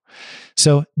know you.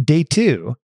 So day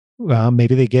 2,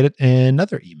 maybe they get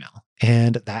another email,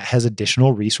 and that has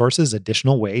additional resources,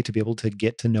 additional way to be able to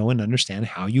get to know and understand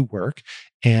how you work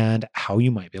and how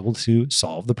you might be able to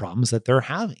solve the problems that they're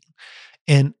having.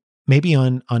 And maybe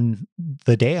on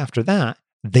the day after that,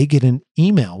 they get an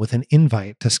email with an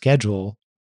invite to schedule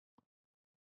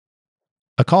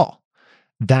a call.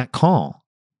 That call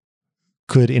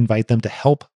could invite them to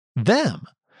help them,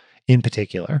 in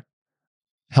particular,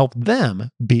 help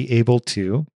them be able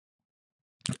to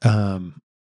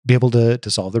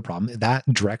solve their problem. That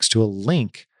directs to a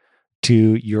link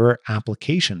to your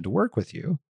application to work with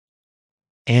you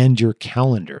and your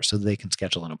calendar so they can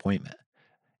schedule an appointment.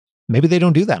 Maybe they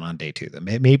don't do that on day 2.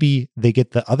 Maybe they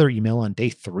get the other email on day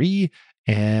 3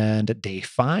 and day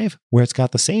 5 where it's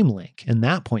got the same link. And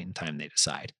that point in time, they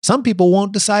decide. Some people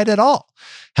won't decide at all.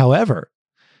 However,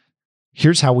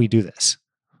 here's how we do this.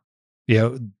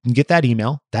 Get that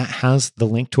email that has the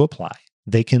link to apply.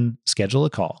 They can schedule a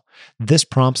call. This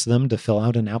prompts them to fill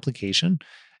out an application.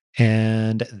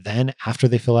 And then after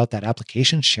they fill out that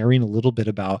application, sharing a little bit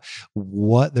about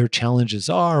what their challenges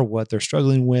are, what they're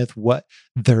struggling with, what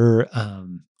their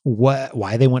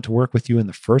why they want to work with you in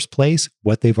the first place,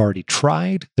 what they've already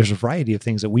tried. There's a variety of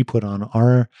things that we put on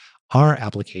our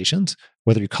applications.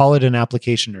 Whether you call it an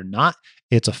application or not,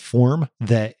 it's a form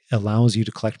that allows you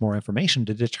to collect more information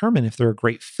to determine if they're a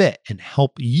great fit and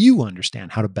help you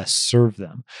understand how to best serve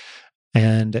them.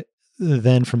 And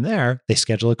then from there, they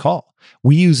schedule a call.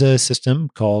 We use a system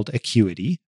called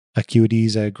Acuity. Acuity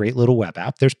is a great little web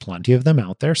app. There's plenty of them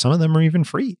out there. Some of them are even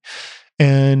free.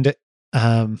 And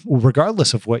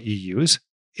regardless of what you use,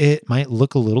 it might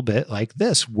look a little bit like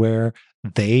this, where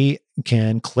they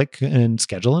can click and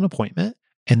schedule an appointment.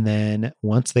 And then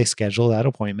once they schedule that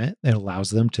appointment, it allows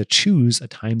them to choose a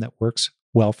time that works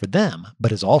well for them,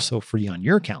 but is also free on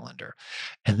your calendar.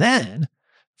 And then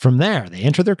from there, they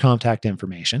enter their contact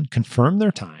information, confirm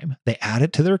their time, they add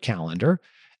it to their calendar.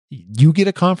 You get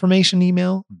a confirmation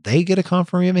email, they get a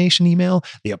confirmation email,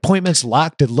 the appointment's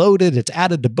locked and loaded, it's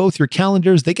added to both your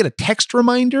calendars, they get a text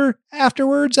reminder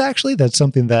afterwards. Actually, that's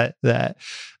something that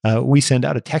we send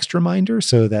out, a text reminder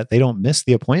so that they don't miss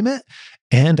the appointment.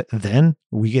 And then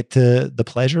we get to the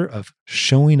pleasure of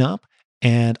showing up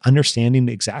and understanding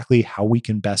exactly how we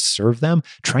can best serve them,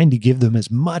 trying to give them as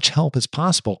much help as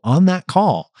possible on that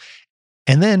call,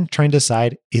 and then trying to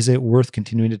decide, is it worth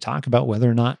continuing to talk about whether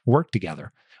or not work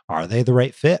together? Are they the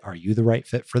right fit? Are you the right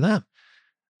fit for them?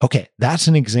 Okay, that's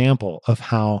an example of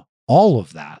how all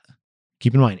of that,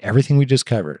 keep in mind, everything we just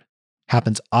covered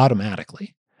happens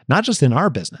automatically, not just in our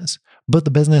business, but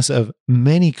the business of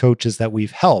many coaches that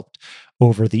we've helped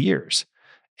over the years.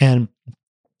 And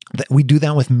we do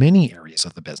that with many areas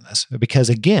of the business because,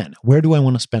 again, where do I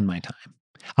want to spend my time?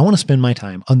 I want to spend my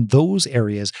time on those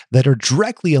areas that are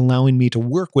directly allowing me to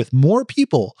work with more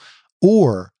people,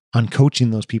 or on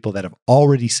coaching those people that have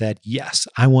already said, yes,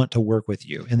 I want to work with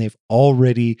you. And they've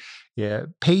already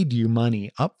paid you money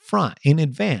up front in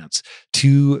advance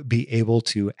to be able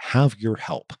to have your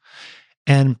help.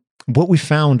 And what we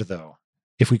found, though,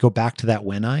 if we go back to that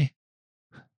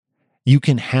you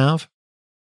can have,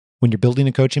 when you're building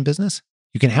a coaching business,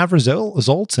 you can have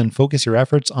results and focus your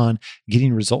efforts on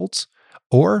getting results,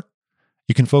 or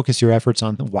you can focus your efforts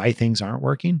on why things aren't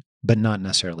working, but not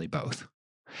necessarily both.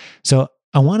 So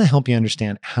I want to help you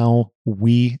understand how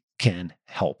we can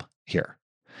help here.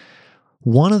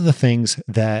 One of the things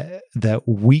that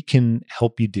we can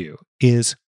help you do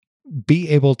is be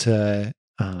able to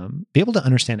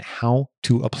understand how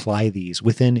to apply these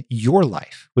within your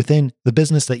life, within the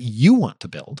business that you want to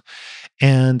build.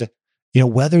 And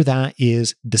whether that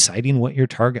is deciding what your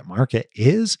target market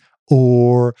is,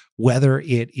 or whether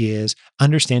it is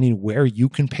understanding where you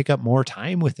can pick up more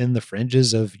time within the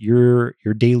fringes of your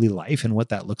daily life and what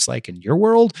that looks like in your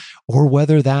world, or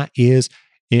whether that is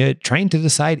trying to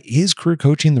decide, is career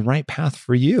coaching the right path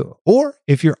for you? Or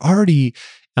if you're already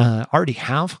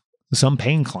have some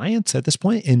paying clients at this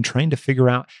point and trying to figure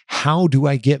out, how do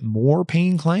I get more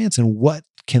paying clients and what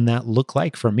can that look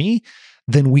like for me?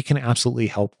 Then we can absolutely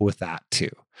help with that too.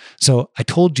 So I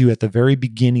told you at the very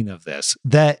beginning of this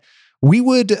that we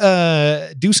would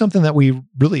do something that we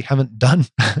really haven't done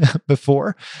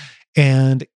before.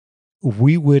 And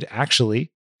we would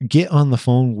actually get on the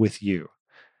phone with you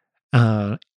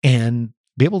and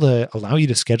be able to allow you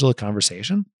to schedule a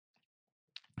conversation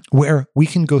where we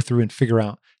can go through and figure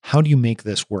out, how do you make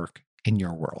this work in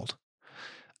your world?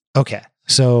 Okay,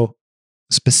 so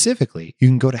specifically, you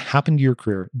can go to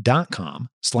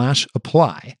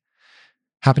happentoyourcareer.com/apply,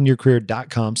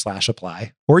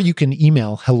 happentoyourcareer.com/apply, or you can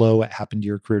email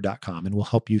hello@happentoyourcareer.com and we'll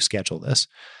help you schedule this.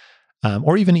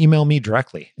 Or even email me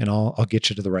directly and I'll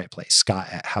get you to the right place,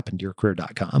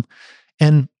 scott@happentoyourcareer.com.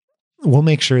 And we'll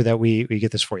make sure that we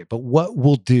get this for you. But what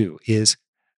we'll do is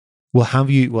we'll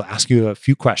ask you a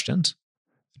few questions,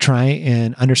 try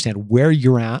and understand where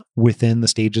you're at within the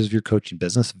stages of your coaching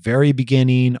business, very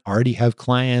beginning, already have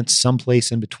clients,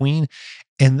 someplace in between.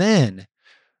 And then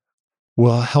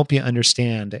we'll help you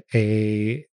understand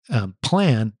a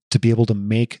plan to be able to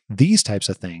make these types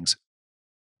of things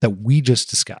that we just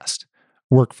discussed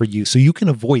work for you, so you can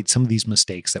avoid some of these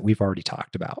mistakes that we've already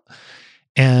talked about.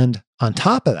 And on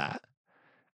top of that,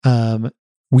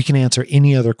 we can answer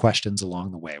any other questions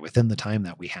along the way within the time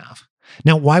that we have.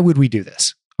 Now, why would we do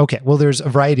this? Okay, well, there's a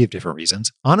variety of different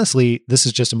reasons. Honestly, this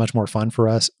is just a much more fun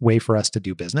way for us to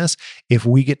do business. If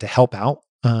we get to help out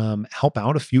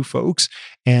a few folks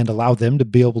and allow them to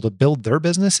be able to build their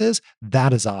businesses,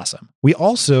 that is awesome. We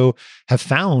also have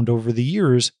found over the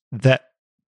years that,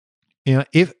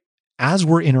 if as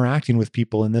we're interacting with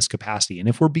people in this capacity, and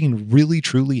if we're being really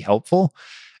truly helpful,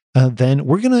 then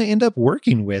we're going to end up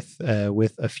working with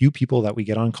a few people that we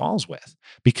get on calls with,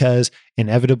 because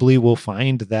inevitably we'll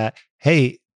find that,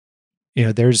 hey,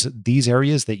 there's these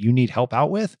areas that you need help out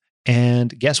with,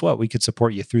 and guess what? We could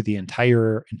support you through the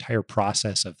entire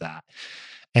process of that.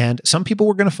 And some people,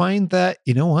 we're going to find that,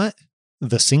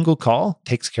 the single call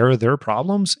takes care of their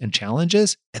problems and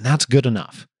challenges, and that's good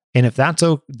enough. And if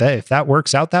that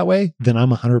works out that way, then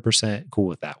I'm 100% cool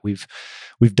with that. We've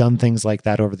done things like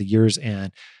that over the years,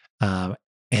 and I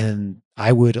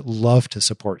would love to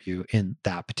support you in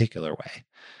that particular way.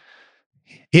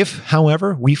 If,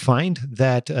 however, we find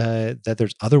that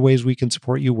there's other ways we can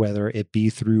support you, whether it be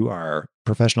through our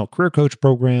professional career coach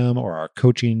program or our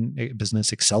coaching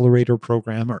business accelerator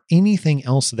program or anything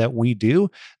else that we do,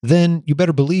 then you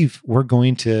better believe we're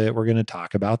going to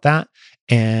talk about that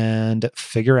and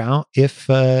figure out if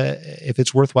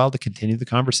it's worthwhile to continue the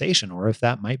conversation, or if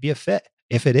that might be a fit.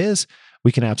 If it is,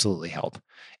 we can absolutely help.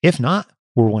 If not,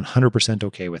 we're 100%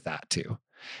 okay with that too.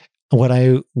 What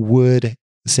I would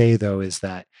say though is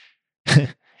that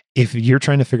if you're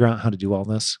trying to figure out how to do all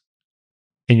this,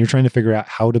 and you're trying to figure out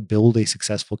how to build a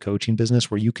successful coaching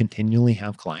business where you continually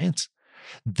have clients,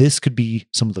 this could be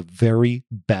some of the very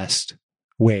best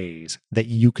ways that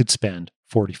you could spend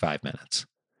 45 minutes.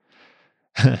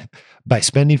 By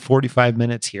spending 45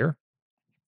 minutes here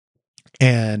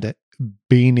and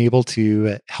being able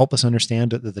to help us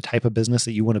understand the type of business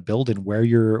that you want to build and where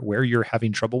you're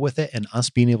having trouble with it, and us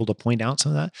being able to point out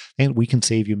some of that, and we can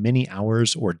save you many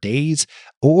hours or days,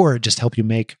 or just help you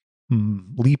make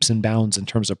leaps and bounds in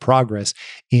terms of progress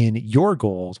in your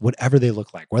goals, whatever they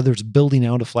look like, whether it's building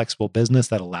out a flexible business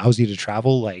that allows you to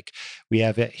travel like we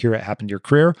have it here at Happen to Your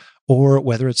Career, or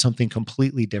whether it's something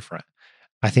completely different.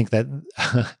 I think that,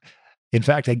 in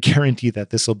fact, I guarantee that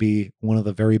this will be one of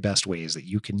the very best ways that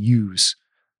you can use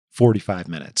 45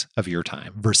 minutes of your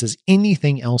time versus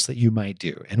anything else that you might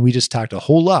do. And we just talked a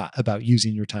whole lot about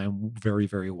using your time very,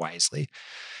 very wisely.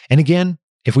 And again,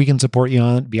 if we can support you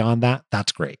on beyond that,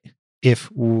 that's great.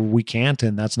 If we can't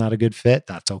and that's not a good fit,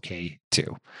 that's okay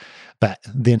too. But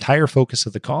the entire focus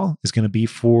of the call is going to be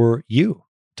for you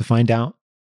to find out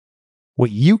what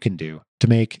you can do to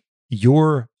make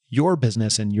your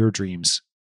business and your dreams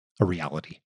a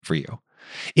reality for you.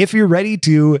 If you're ready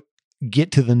to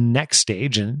get to the next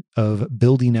stage of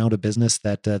building out a business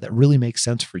that really makes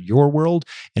sense for your world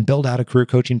and build out a career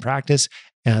coaching practice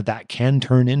that can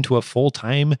turn into a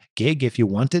full-time gig if you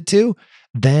want it to,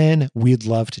 then we'd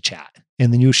love to chat.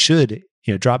 And then you should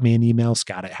drop me an email,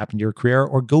 Scott@HappenToYourCareer,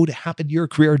 or go to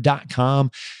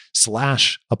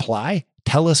happentoyourcareer.com/apply.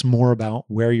 Tell us more about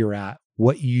where you're at,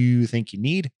 what you think you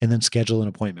need, and then schedule an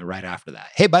appointment right after that.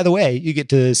 Hey, by the way, you get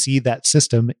to see that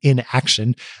system in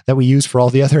action that we use for all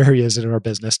the other areas in our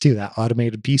business too, that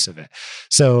automated piece of it.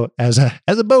 So as a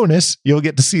bonus, you'll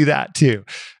get to see that too,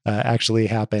 actually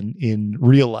happen in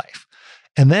real life.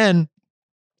 And then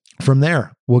from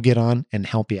there, we'll get on and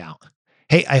help you out.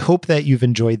 Hey, I hope that you've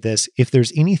enjoyed this. If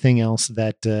there's anything else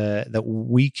that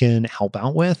we can help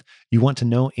out with, you want to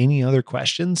know any other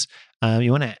questions,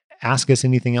 you want to ask us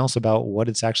anything else about what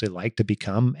it's actually like to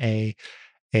become a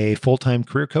full-time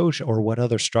career coach, or what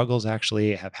other struggles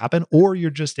actually have happened, or you're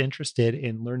just interested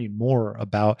in learning more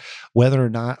about whether or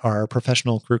not our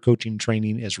professional career coaching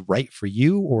training is right for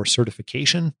you, or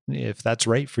certification, if that's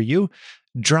right for you,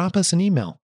 drop us an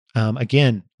email.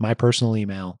 Again, my personal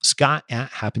email,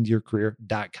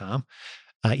 Scott@HappenToYourCareer.com.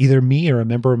 Either me or a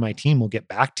member of my team will get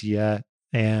back to you,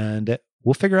 and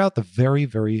we'll figure out the very,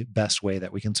 very best way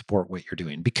that we can support what you're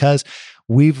doing, because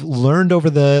we've learned over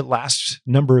the last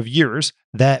number of years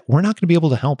that we're not going to be able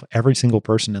to help every single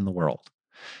person in the world.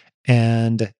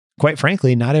 And quite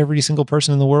frankly, not every single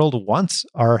person in the world wants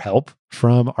our help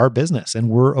from our business, and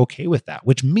we're okay with that,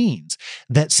 which means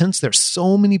that since there's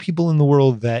so many people in the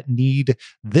world that need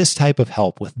this type of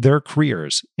help with their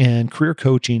careers and career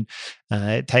coaching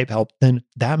type help, then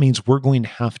that means we're going to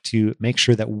have to make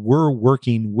sure that we're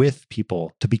working with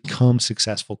people to become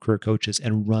successful career coaches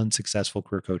and run successful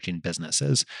career coaching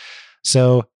businesses.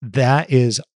 So that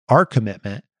is our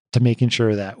commitment to making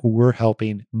sure that we're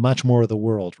helping much more of the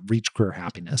world reach career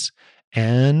happiness.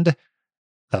 And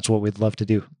that's what we'd love to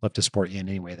do. Love to support you in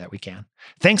any way that we can.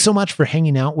 Thanks so much for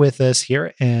hanging out with us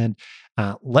here, and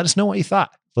let us know what you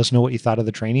thought. Let us know what you thought of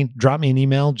the training. Drop me an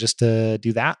email just to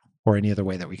do that, or any other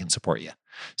way that we can support you.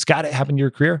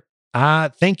 Scott@HappenToYourCareer.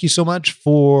 Thank you so much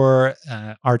for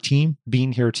our team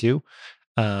being here too.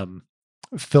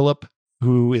 Philip,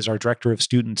 who is our Director of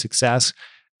Student Success,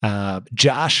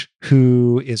 Josh,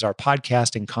 who is our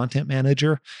podcast and content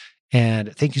manager.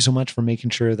 And thank you so much for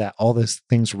making sure that all these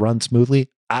things run smoothly.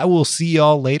 I will see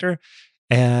y'all later.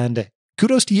 And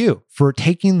kudos to you for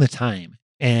taking the time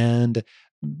and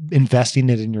investing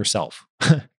it in yourself.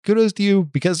 Kudos to you,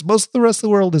 because most of the rest of the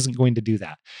world isn't going to do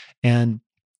that. And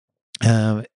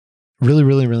really,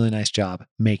 really, really nice job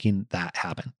making that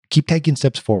happen. Keep taking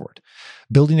steps forward.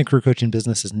 Building a career coaching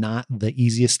business is not the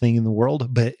easiest thing in the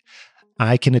world, but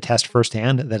I can attest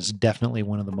firsthand that it's definitely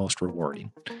one of the most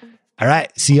rewarding. All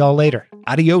right. See y'all later.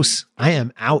 Adios. I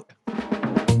am out.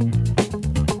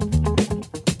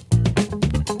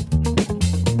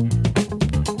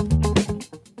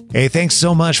 Hey, thanks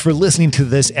so much for listening to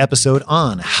this episode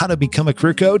on how to become a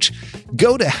career coach.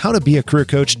 Go to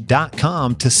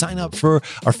howtobeacareercoach.com to sign up for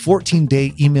our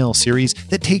 14-day email series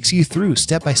that takes you through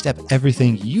step-by-step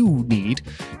everything you need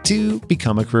to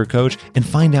become a career coach and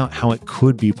find out how it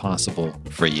could be possible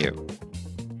for you.